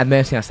 we are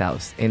immersing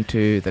ourselves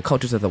into the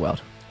cultures of the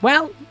world.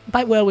 Well,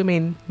 by world we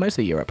mean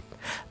mostly Europe.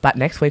 But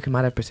next week we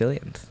might have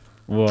Brazilians,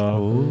 wow,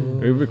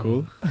 Ooh. it would be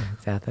cool.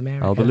 South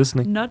America. I'll be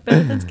listening. Not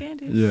better than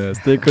Scandi. Yeah,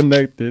 stay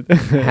connected.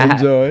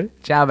 Enjoy.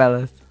 Ciao,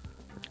 Bellas.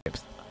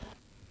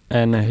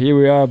 And here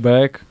we are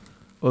back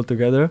all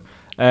together.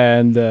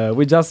 And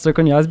we just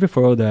recognized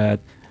before that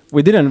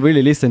we didn't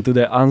really listen to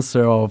the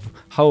answer of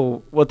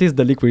what is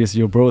the liquid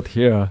you brought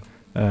here,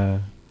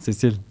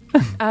 Cecile.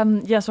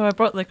 Yeah, so I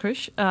brought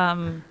licorice.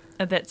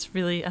 That's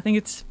really, I think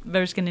it's a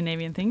very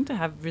Scandinavian thing to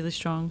have really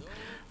strong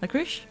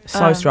licorice.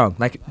 So strong.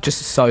 Like,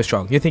 just so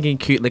strong. You're thinking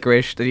cute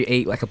licorice that you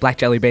eat like a black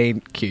jelly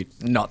bean. Cute.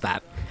 Not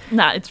that.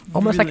 Nah, it's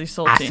Almost really like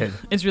salty. acid.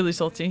 It's really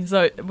salty.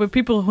 So, with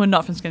people who are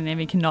not from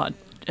Scandinavia cannot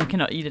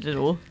eat it at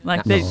all.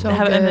 Like No. they So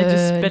have it and they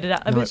just good. spit it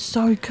out. No. It's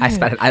so good.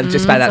 I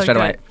just spat it out So straight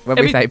away. good. When we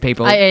Every- say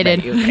people. I ate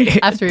make it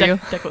after you.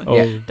 Declan. Oh.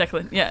 Yeah,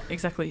 Declan. Yeah,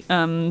 exactly.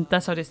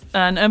 That's how it is.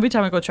 And every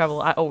time I go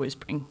travel, I always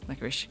bring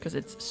licorice because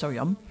it's so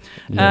yum.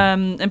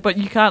 Yeah. But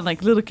you can't,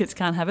 like, little kids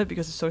can't have it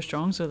because it's so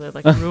strong, so they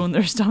like ruin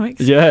their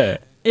stomachs. Yeah.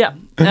 Yeah.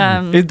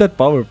 Is that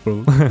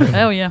powerful?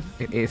 Oh yeah.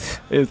 It is.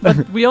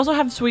 But we also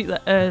have sweet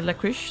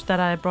licorice that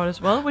I brought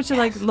as well, which are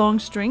like long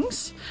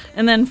strings.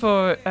 And then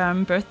for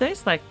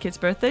birthdays, like kids'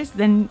 birthdays,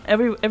 then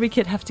every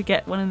kid have to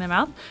get one in their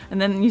mouth, and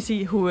then you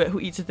see who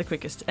eats it the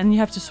quickest, and you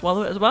have to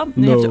swallow it as well.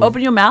 And you have to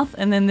open your mouth,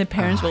 and then the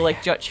parents will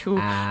like judge who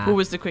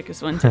was the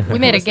quickest one. We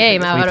made a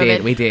game out of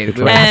it. We did.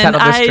 We were And sat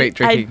on the street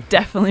I drinking.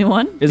 definitely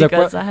won It's a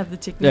because I have the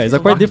technique. Yeah, it's a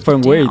to quite lock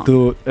different it way down.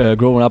 to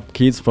grown up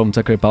kids from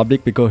Czech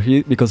Republic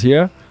because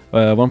here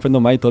one friend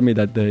of mine told me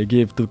that they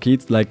give to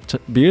kids like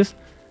beers,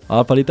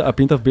 a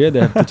pint of beer,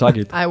 they have to chug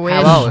it. I wish.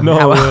 How old? No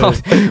How way.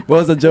 old?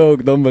 Was a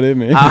joke, don't believe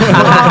me.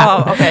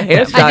 Oh, okay. In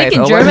Australia, I think it's in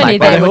almost Germany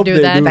like that. I they would hope do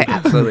they that. do. They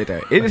absolutely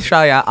do. In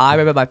Australia, I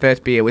remember my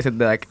first beer was in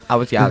the, like I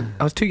was young.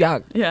 I was too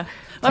young. Yeah.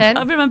 10?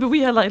 I remember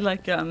we had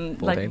like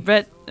 14.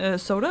 red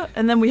soda,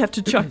 and then we have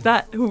to chuck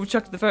that. Who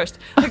chucked the first?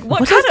 Like what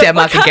What's kind this of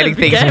Denmark what and kind getting of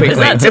things game is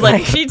quickly? that to It's like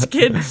like- teach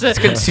kids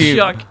consume.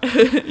 chuck?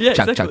 Yeah,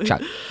 Chuck, exactly.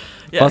 chuck, chuck.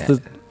 Yeah.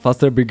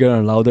 Faster, bigger,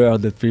 and louder are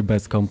the 3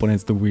 best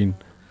components to win.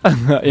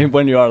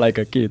 When you are like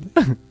a kid.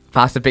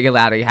 Faster, bigger,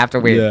 louder. You have to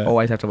win. Yeah.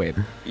 Always have to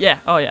win. Yeah.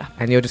 Oh yeah.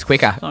 And you're just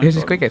quicker. So You're just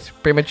important. quicker. It's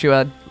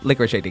premature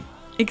licorice eating.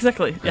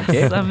 Exactly. Yes.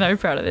 Yeah. I'm very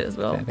proud of it as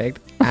well. Perfect.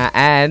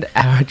 And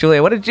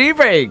Julia, what did you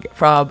bring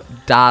from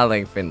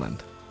darling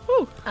Finland?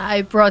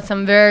 I brought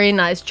some very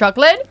nice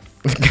chocolate.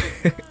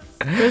 It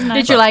was nice.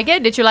 Did you like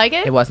it? Did you like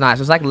it? It was nice.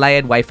 It was like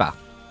layered wafer.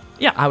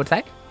 Yeah. I would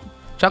say.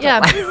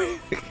 Chocolate.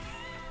 Yeah.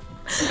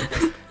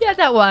 Yeah,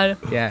 that one.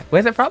 Yeah.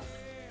 Where's it from?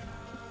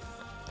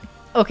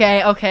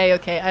 Okay.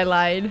 I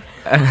lied.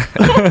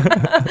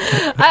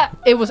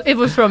 It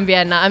was from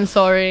Vienna. I'm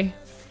sorry.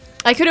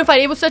 I couldn't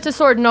find it. Was such a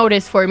short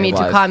notice for me It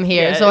to was. come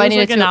here, Yeah, so it I was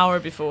needed like to. an hour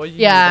before you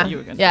Yeah, knew that you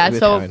were gonna yeah. You were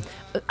So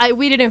coming.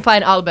 we didn't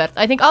find Albert.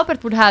 I think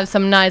Albert would have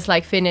some nice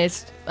like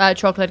Finnish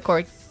chocolate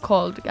cork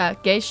called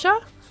geisha.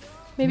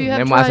 Maybe you have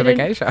Memoirs tried of a it.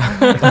 geisha.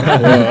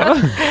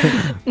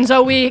 And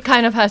so we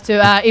kind of had to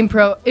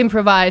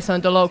improvise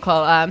on the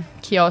local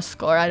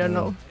kiosk, or I don't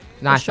know.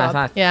 Nice, shop.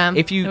 nice. Yeah.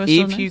 If It you was so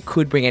you nice.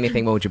 could bring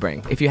anything, what would you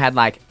bring? If you had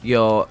like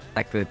your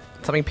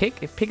something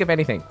pick of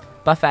anything,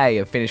 buffet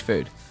of Finnish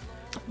food.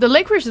 The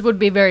licorice would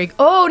be very.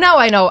 Oh, now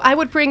I know. I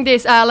would bring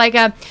this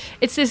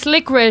it's this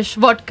licorice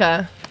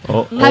vodka.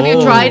 Oh, Have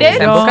you tried it?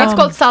 Sambuca? It's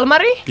called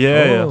salmari.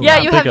 Yeah. Yeah,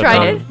 you I have think I've tried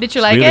done it. Did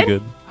you It's like really it?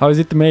 good. How is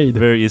it made?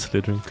 Very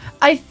easily drink.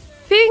 I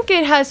think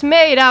it has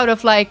made out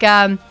of like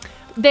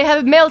they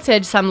have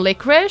melted some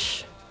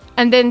licorice,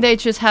 and then they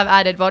just have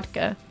added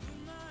vodka,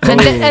 and,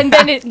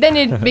 then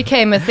it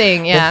became a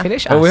thing. The Yeah.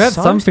 Finnish Oh, are we have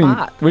so something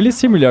smart. really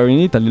similar in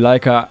Italy.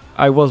 Like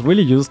I was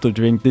really used to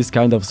drink this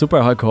kind of super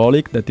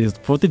alcoholic that is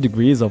 40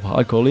 degrees of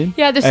alcohol in.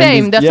 Yeah, the And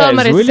same. it's- The yeah, salmon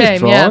it's is really the same.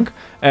 strong,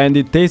 and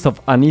it tastes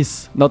of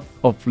anise, not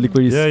of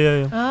licorice. Yeah.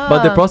 Yeah.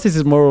 But the process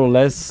is more or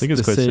less I think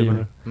it's the quite same.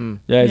 similar.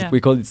 Yeah, Yeah. we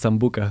call it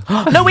sambuca.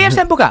 No, we have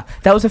sambuca.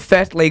 That was the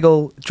first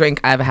legal drink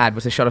I ever had.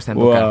 Was a shot of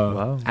sambuca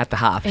Wow. at the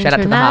half. Shout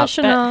out to the half.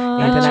 International.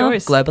 Bad Internet.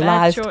 choice.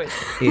 Globalized. Bad choice.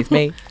 It's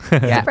me.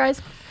 Yeah,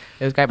 Surprise.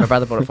 it was great. My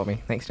brother bought it for me.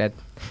 Thanks, Jed.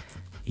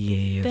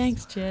 Yes.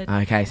 Thanks, Jed.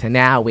 Okay, so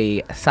now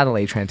we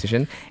suddenly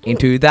transition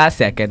into the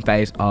second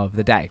phase of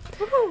the day.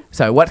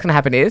 So what's going to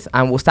happen is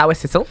we'll start with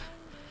Sidsel,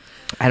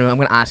 and I'm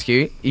going to ask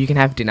you. You can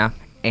have dinner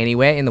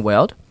anywhere in the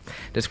world.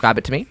 Describe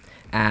it to me.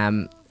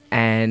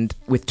 And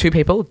with 2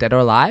 people, dead or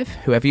alive,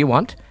 whoever you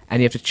want,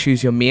 and you have to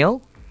choose your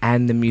meal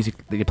and the music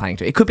that you're playing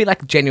to. It could be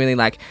like genuinely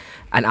like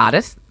an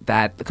artist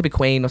that it could be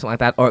Queen or something like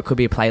that, or it could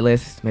be a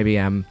playlist, maybe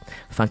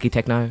funky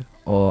techno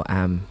or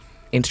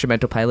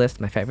instrumental playlist,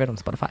 my favorite on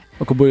Spotify.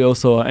 It could be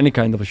also any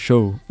kind of a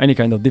show, any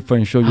kind of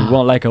different show you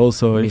want. Like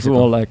also, if you Musical.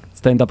 want like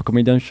stand-up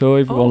comedian show,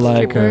 if you want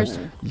like strippers.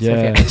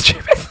 yeah,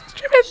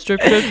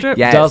 Strip.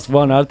 Yes. just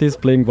one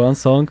artist playing one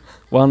song,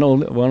 one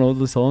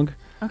only song.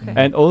 Okay.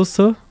 And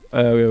also,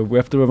 we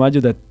have to remind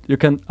you that you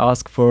can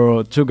ask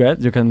for 2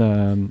 guests. You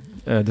can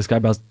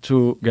describe as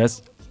 2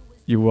 guests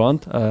you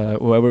want,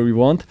 whoever you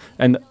want,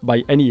 and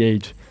by any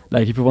age.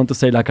 Like if you want to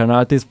say like an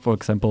artist, for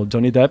example,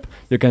 Johnny Depp,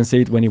 you can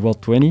say it when he was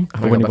 20, Oh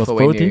my or when God, he was before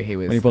we 40, knew he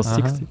was- when he was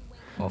Uh-huh. 60,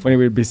 Awful. when he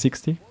will be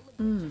 60.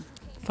 Fun.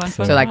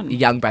 So like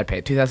young Brad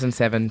Pitt,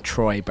 2007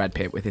 Troy Brad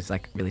Pitt with his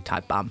like really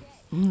tight bum.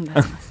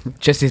 That's nice.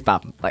 Just his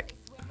bum. Like,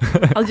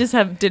 I'll just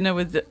have dinner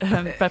with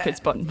Brad Pitt's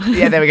button.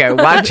 yeah, there we go.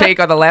 One cheek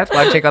on the left,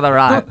 one cheek on the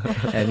right,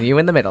 and you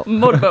in the middle.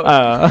 Motorboat.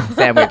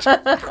 Sandwich.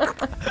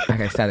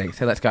 Okay, starting.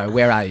 So let's go.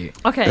 Where are you?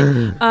 Okay.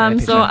 picture.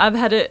 So I've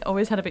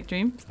always had a big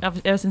dream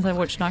ever since I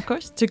watched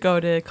Narcos to go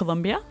to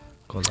Colombia.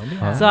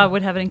 Colombia. So I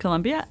would have it in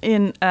Colombia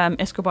in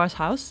Escobar's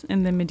house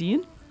in the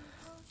Medellin.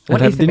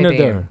 What And is have the dinner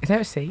Medellin? there. Is there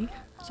a sea?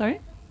 Sorry.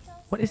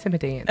 What is the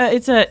Medellin?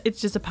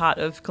 It's just a part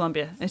of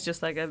Colombia. It's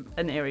just like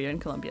an area in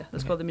Colombia.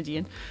 That's called the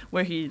Medellin,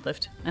 where he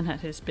lived and had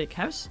his big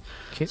house.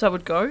 Cute. So I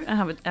would go and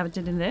have a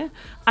dinner there.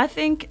 I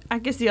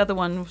guess the other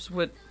ones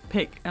would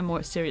pick a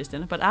more serious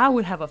dinner, but I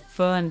would have a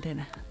fun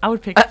dinner. I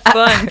would pick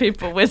fun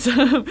people with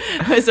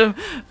some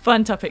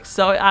fun topics.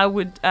 So I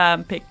would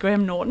pick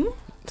Graham Norton,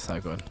 So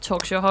good.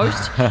 talk show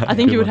host. I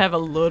think he would have a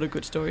lot of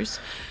good stories.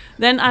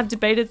 Then I've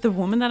debated the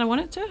woman that I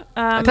wanted to.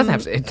 It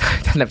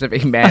doesn't have to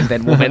be man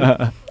then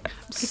woman.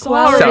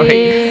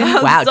 Sorry.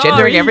 Wow, Sorry.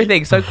 gendering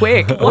everything so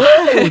quick.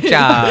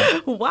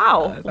 Ouch.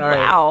 Wow. Sorry.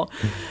 Wow.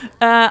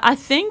 I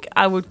think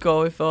I would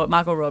go for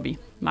Margot Robbie.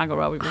 Margot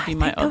Robbie would be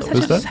my other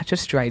Who's one. that? Such a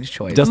strange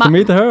choice. Just to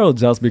meet her, or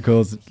just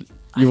because you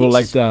think would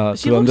like she to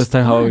looks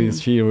understand how fun.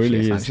 is she really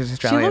She's fun. is? She's She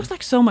Australian. looks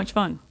like so much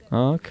fun.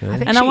 Okay. I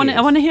think And I she want is.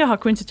 to hear how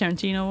Quentin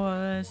Tarantino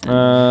was.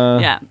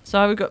 and- yeah. So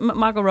I would go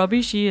Margot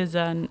Robbie. She is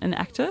an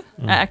actor,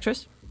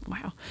 actress.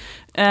 Wow.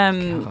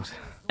 God.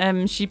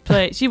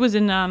 She was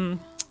in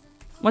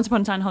Once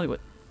Upon a Time in Hollywood,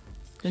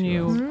 the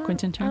new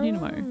Quentin Tarantino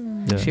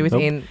movie. Yeah. She was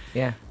Nope. in,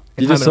 yeah.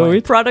 You in just Home and saw Away.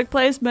 it? Product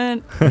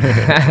placement.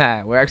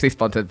 We're actually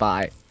sponsored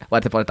by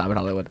Once Upon a Time in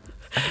Hollywood.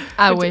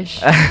 I wish.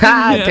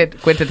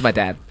 Quentin's my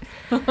dad.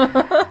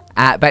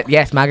 But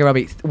yes, Margot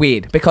Robbie,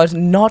 weird because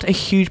not a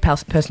huge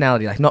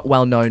personality, like not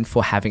well known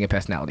for having a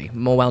personality,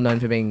 more well known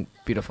for being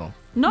beautiful.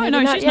 No, Maybe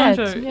no, not she's yet,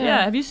 known for. yeah.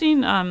 Yeah. Have you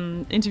seen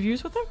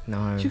interviews with her?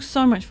 No. She was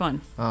so much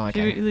fun. Oh, She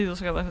okay. really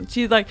looks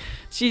like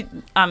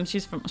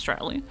she's from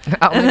Australia,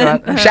 Oh my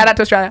God. Shout out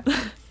to Australia.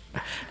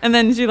 and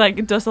then she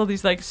like does all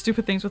these like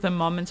stupid things with her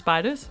mom and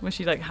spiders, where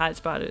she like hides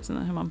spiders, and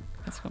then her mom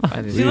has to come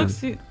find. is She weird.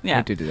 looks, I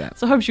yeah. do that.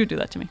 So I hope she would do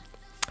that to me.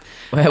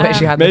 Wait,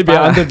 she had the Maybe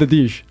spider. under the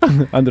dish,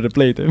 under the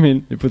plate. I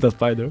mean, you put a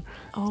spider.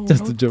 Oh,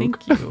 Just no, a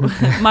joke. Thank you,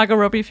 Margot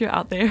Robbie, if you're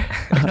out there.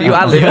 You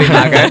are living,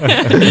 Margot.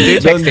 Do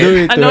Don't text do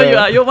it. it. I know you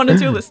are. You're one or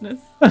two listeners.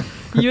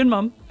 You and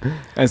mom.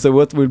 And so,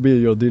 what will be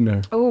your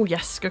dinner? Oh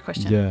yes, good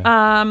question.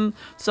 Yeah.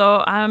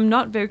 So I'm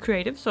not very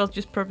creative, so I'll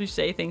just probably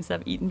say things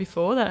I've eaten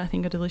before that I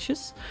think are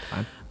delicious.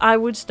 Fine. I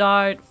would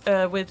start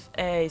with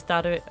a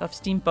starter of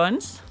steamed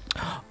buns.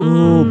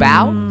 Ooh,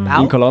 bao? In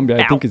Bao? Colombia,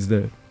 I Ow. think it's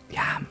the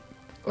Yeah.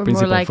 Or more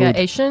Principal like food.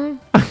 Asian.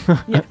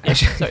 Yeah.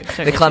 sorry.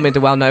 The Colombians are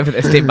well known for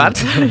their steamed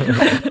buns.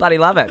 Bloody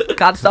love it.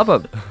 Can't stop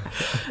them.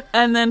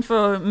 And then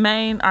for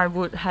main, I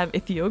would have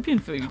Ethiopian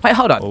food. Wait,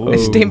 hold on. Oh. A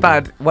steamed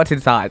bun, what's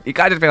inside? You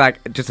can't just be like,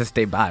 just a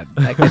steamed bun.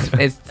 Like,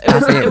 it's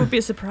It would be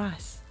a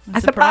surprise.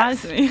 A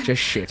surprise? me.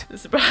 just shit. A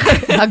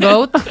surprise. A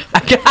goat.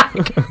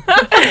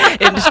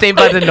 In steamed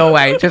buns in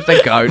Norway, just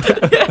a goat.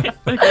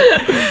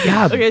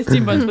 Yeah. Okay,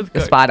 steamed buns with A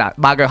goat. spider.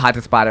 Margot hides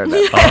a spider in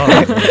there.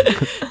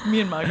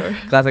 Me and Margot.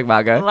 Classic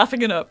Margot.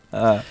 Laughing it up.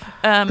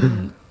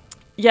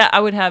 Yeah,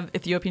 I would have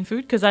Ethiopian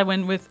food because I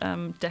went with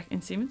Declan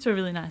and Simen to a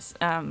really nice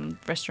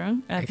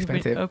restaurant,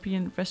 Expensive.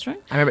 Ethiopian restaurant.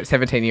 I remember it's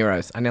 17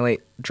 euros. I nearly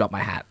dropped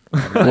my hat.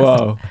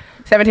 wow.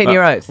 17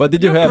 euros. What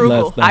did you You're have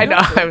frugal. last night? I know.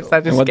 I'm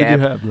such a And what did you scam.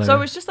 have? Like, So it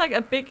was just like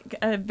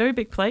a very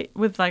big plate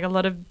with like a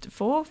lot of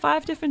 4 or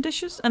 5 different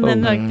dishes, and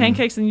then like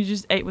pancakes, and you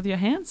just ate with your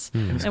hands.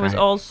 was It was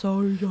great. all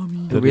so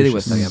yummy. It really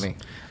was so Delicious.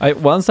 yummy.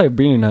 once I've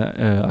been in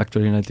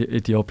actually in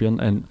Ethiopian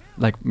and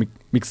like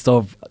mixed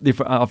of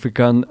different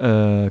African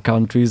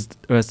countries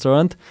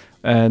restaurant,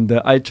 and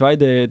I tried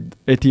the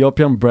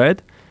Ethiopian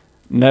bread.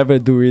 Never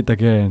do it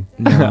again.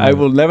 I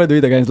will never do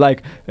it again.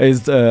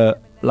 It's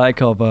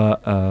like of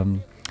a.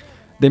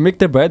 They make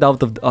the bread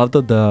out of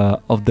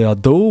the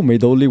dough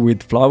made only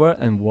with flour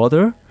and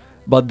water,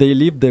 but they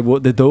leave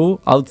the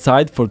dough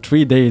outside for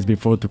 3 days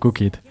before to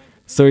cook it.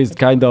 So it's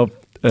kind of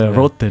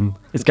rotten.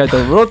 It's kind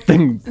of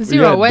rotten.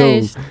 Zero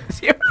waste.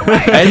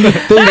 And it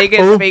tastes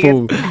Biggest,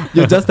 biggest. awful.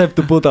 You just have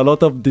to put a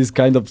lot of this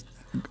kind of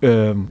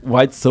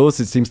white sauce.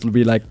 It seems to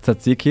be like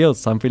tzatziki or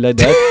something like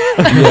that.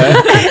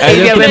 yeah. And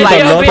you Yeah, have to we're put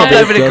like, a lot pop of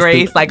it over to just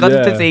Greece, like, got the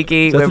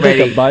tzatziki, Just we're to take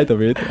ready. a bite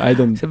of it. I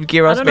don't. Some I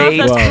gyros don't know if meat.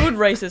 that's Wow. food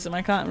racism.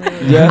 I can't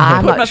really Yeah.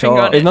 I'm put not my finger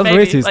sure. on it. It's not Maybe.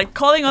 racist. Like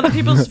calling other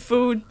people's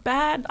food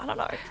bad. I don't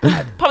know.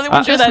 I probably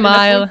wouldn't do Just that in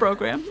smile. a food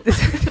program.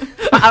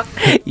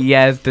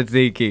 Yes,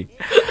 tzatziki.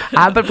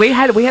 But we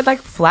had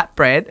like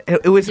flatbread.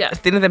 It was Yeah.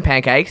 thinner than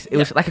pancakes. It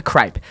was like a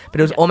crepe, but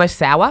it was almost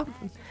sour,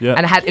 Yeah.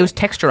 and it was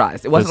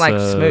texturized. It wasn't like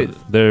It's, smooth.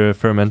 They're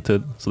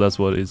fermented, so that's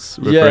what it's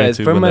referring Yeah, it's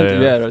to. when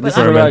fermented. they're Yeah, But this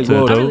I is really- right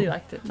fermented word. I dough. really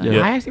liked it.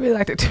 Yeah. I actually really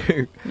liked it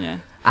too. Yeah.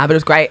 But it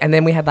was great. And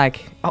then we had like,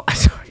 oh,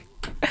 sorry,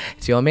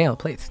 it's your meal,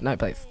 please. No,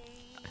 please.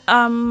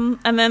 And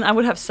then I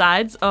would have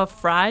sides of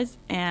fries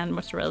and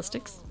mozzarella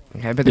sticks.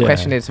 Okay, but the Yeah.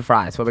 question is for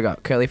fries. What we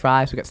got? Curly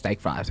fries. We got steak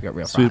fries. We got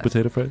real Sweet fries.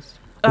 potato fries.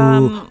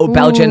 Ooh,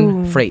 Belgian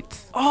Ooh.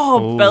 frites.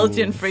 Oh, Ooh.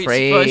 Belgian frites for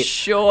Frites.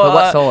 sure. But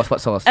what sauce?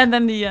 What sauce? And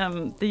then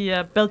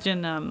the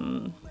Belgian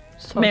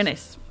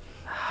mayonnaise.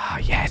 Oh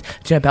yes.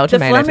 Do you know Belgian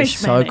The mayonnaise Flemish is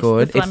so mayonnaise,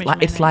 good. the Flemish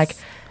It's like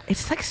mayonnaise.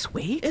 it's like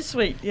sweet. It's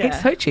sweet. Yeah.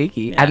 It's so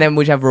cheeky. Yeah. And then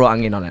we have raw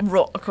onion on it.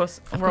 raw, of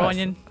course, raw course.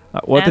 onion.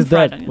 What And is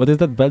fried that? onion. What is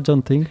that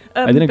Belgian thing?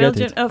 I didn't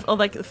Belgian get it. of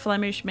like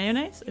Flemish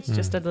mayonnaise. It's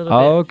just a little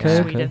Oh, bit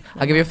okay, sweeter. okay.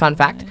 I'll give you a fun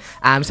fact.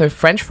 So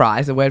French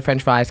fries, the word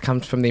French fries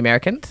comes from the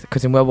Americans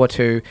because in World War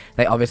II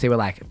they obviously were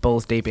like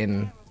balls deep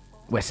in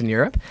Western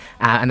Europe,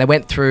 and they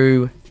went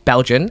through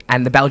Belgium,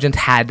 and the Belgians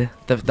had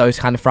those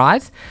kind of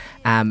fries.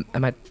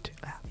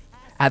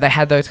 They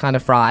had those kind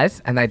of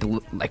fries, and they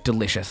like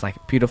delicious, like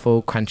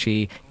beautiful,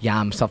 crunchy,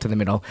 yum, soft in the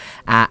middle.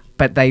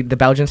 But the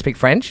Belgians speak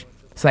French,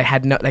 so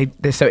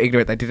they're so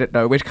ignorant they didn't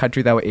know which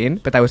country they were in,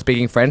 but they were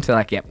speaking French. So they're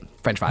like, yep,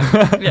 French fries.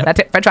 Yeah. That's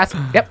it, French fries.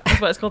 Yep.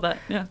 That's why it's called that.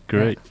 Yeah.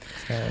 Great.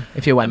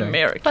 If you're wondering.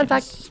 American. Fun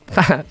fact.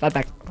 Fun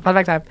fact. Fun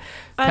fact time.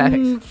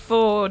 Perfect.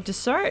 For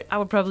dessert, I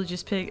would probably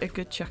just pick a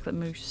good chocolate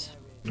mousse.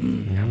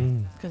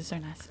 because it's so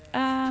nice.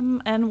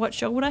 And what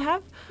show would I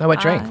have? No, what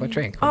drink? What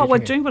drink? Oh,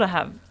 what drink would I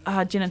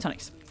have? Gin and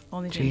tonics.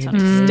 Only gin and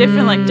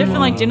tonics.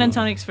 Different gin and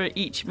tonics for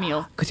each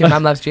meal. Because your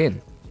mum loves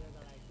gin.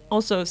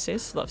 Also,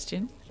 Sis loves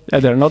gin. Yeah,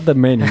 there are not that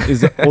many.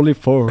 It's only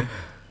 4,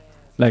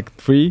 like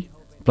 3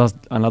 plus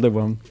another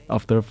one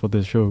after for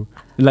the show.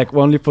 Like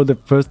only for the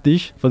first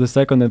dish, for the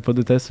second, and for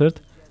the dessert.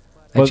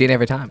 A gin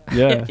every time.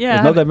 Yeah, Yeah,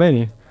 it's not that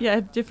many. Yeah, I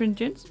have different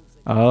gins.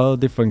 Oh,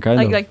 different kind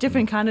of. Like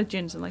different kind of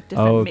gins and like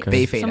different mix.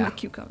 Beefeater. Some of the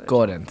cucumbers.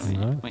 Gordon's.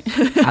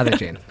 Wait. Other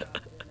gin.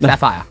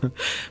 Sapphire.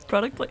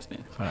 Product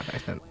placement. Product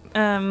placement.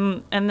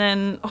 And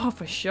then,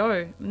 for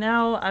sure.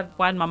 Now I've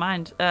widened my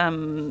mind.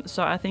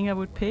 So I think I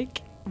would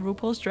pick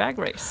RuPaul's Drag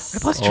Race.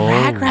 RuPaul's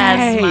Drag Race.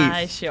 As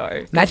my show.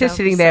 'Cause Imagine that would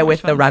sitting be there so with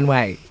much the fun.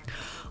 runway.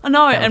 I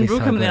know, That would and be so Ru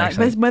coming good, in like,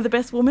 actually. we're the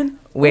best woman.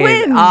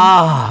 Win. Oh,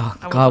 I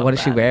would God, love what is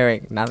she that.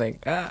 wearing? Nothing.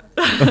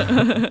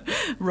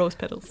 Rose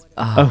petals.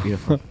 Oh,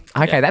 beautiful.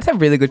 Okay, that's a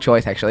really good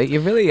choice, actually. You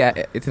really,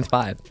 it's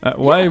inspired.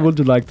 Why would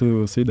you like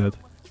to see that?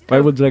 Why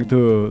would you like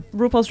to?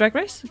 RuPaul's Drag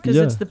Race? Because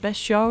Yeah. it's the best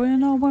show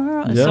in the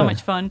world. It's Yeah. so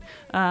much fun.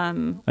 I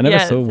never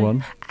saw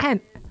one. And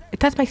it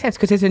does make sense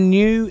because there's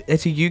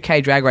a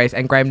UK Drag Race,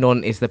 and Graham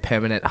Norton is the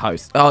permanent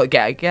host. Oh,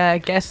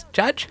 guest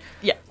judge.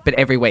 Yeah. But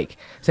every week,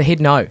 so he'd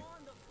know.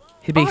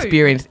 He'd be Oh.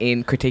 experienced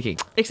in critiquing.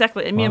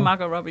 Exactly. And me and Wow.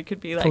 Margot Robbie could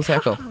be like, Full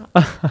circle.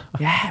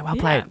 Yeah, well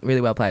played. Yeah.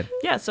 Really well played.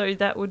 yeah, so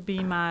that would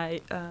be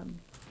my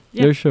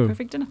Your show.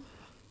 perfect dinner.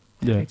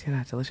 Yeah.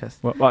 Yeah, delicious.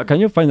 Well,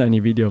 can you find any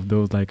video of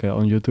those like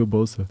on YouTube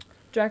also?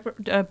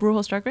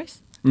 RuPaul's Drag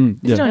Race?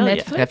 Mm, Is it yeah. on Hell yeah.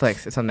 Netflix?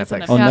 Netflix. It's on It's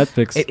on Netflix. On Yeah.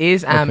 Netflix. It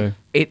is. Okay.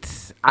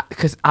 It's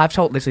because I've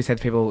literally said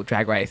to people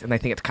Drag Race, and they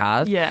think it's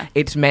cars. Yeah.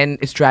 It's men.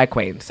 It's drag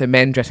queens. So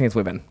men dressing as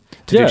women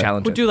to Yeah. do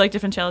challenges. We'll do like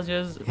different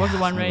challenges. Walk the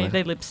Yeah, one way,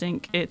 absolutely. they lip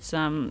sync. It's a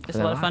that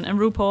lot of fun. right? And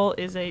RuPaul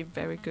is a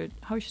very good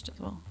host as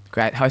well.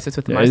 Great hostess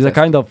with the Yeah, most. it's a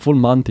kind of Full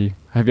Monty.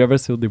 Have you ever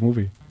seen the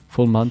movie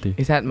Full Monty?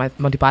 Is that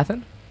Monty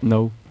Python?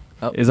 No.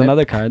 Oh, It's no.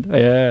 another kind.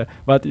 Yeah,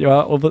 but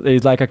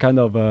it's like a kind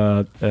of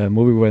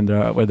movie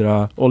where there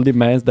are all the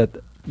men that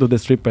do the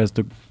strippers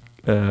to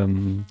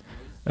earn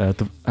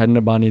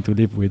the money to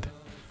live with.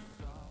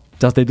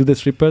 Just they do the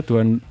stripper to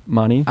earn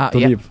money to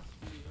yeah. live.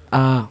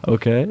 Ah.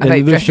 Okay. I And thought they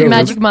you do dressed in shows.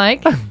 Magic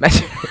Mike.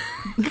 Magic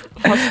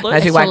Hustlers.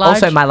 Magic so Mike.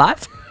 Also, large. my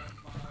life.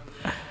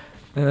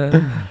 Wow.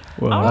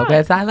 Alright.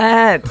 Awkward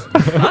silence.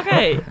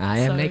 Okay. I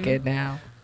am so- naked now.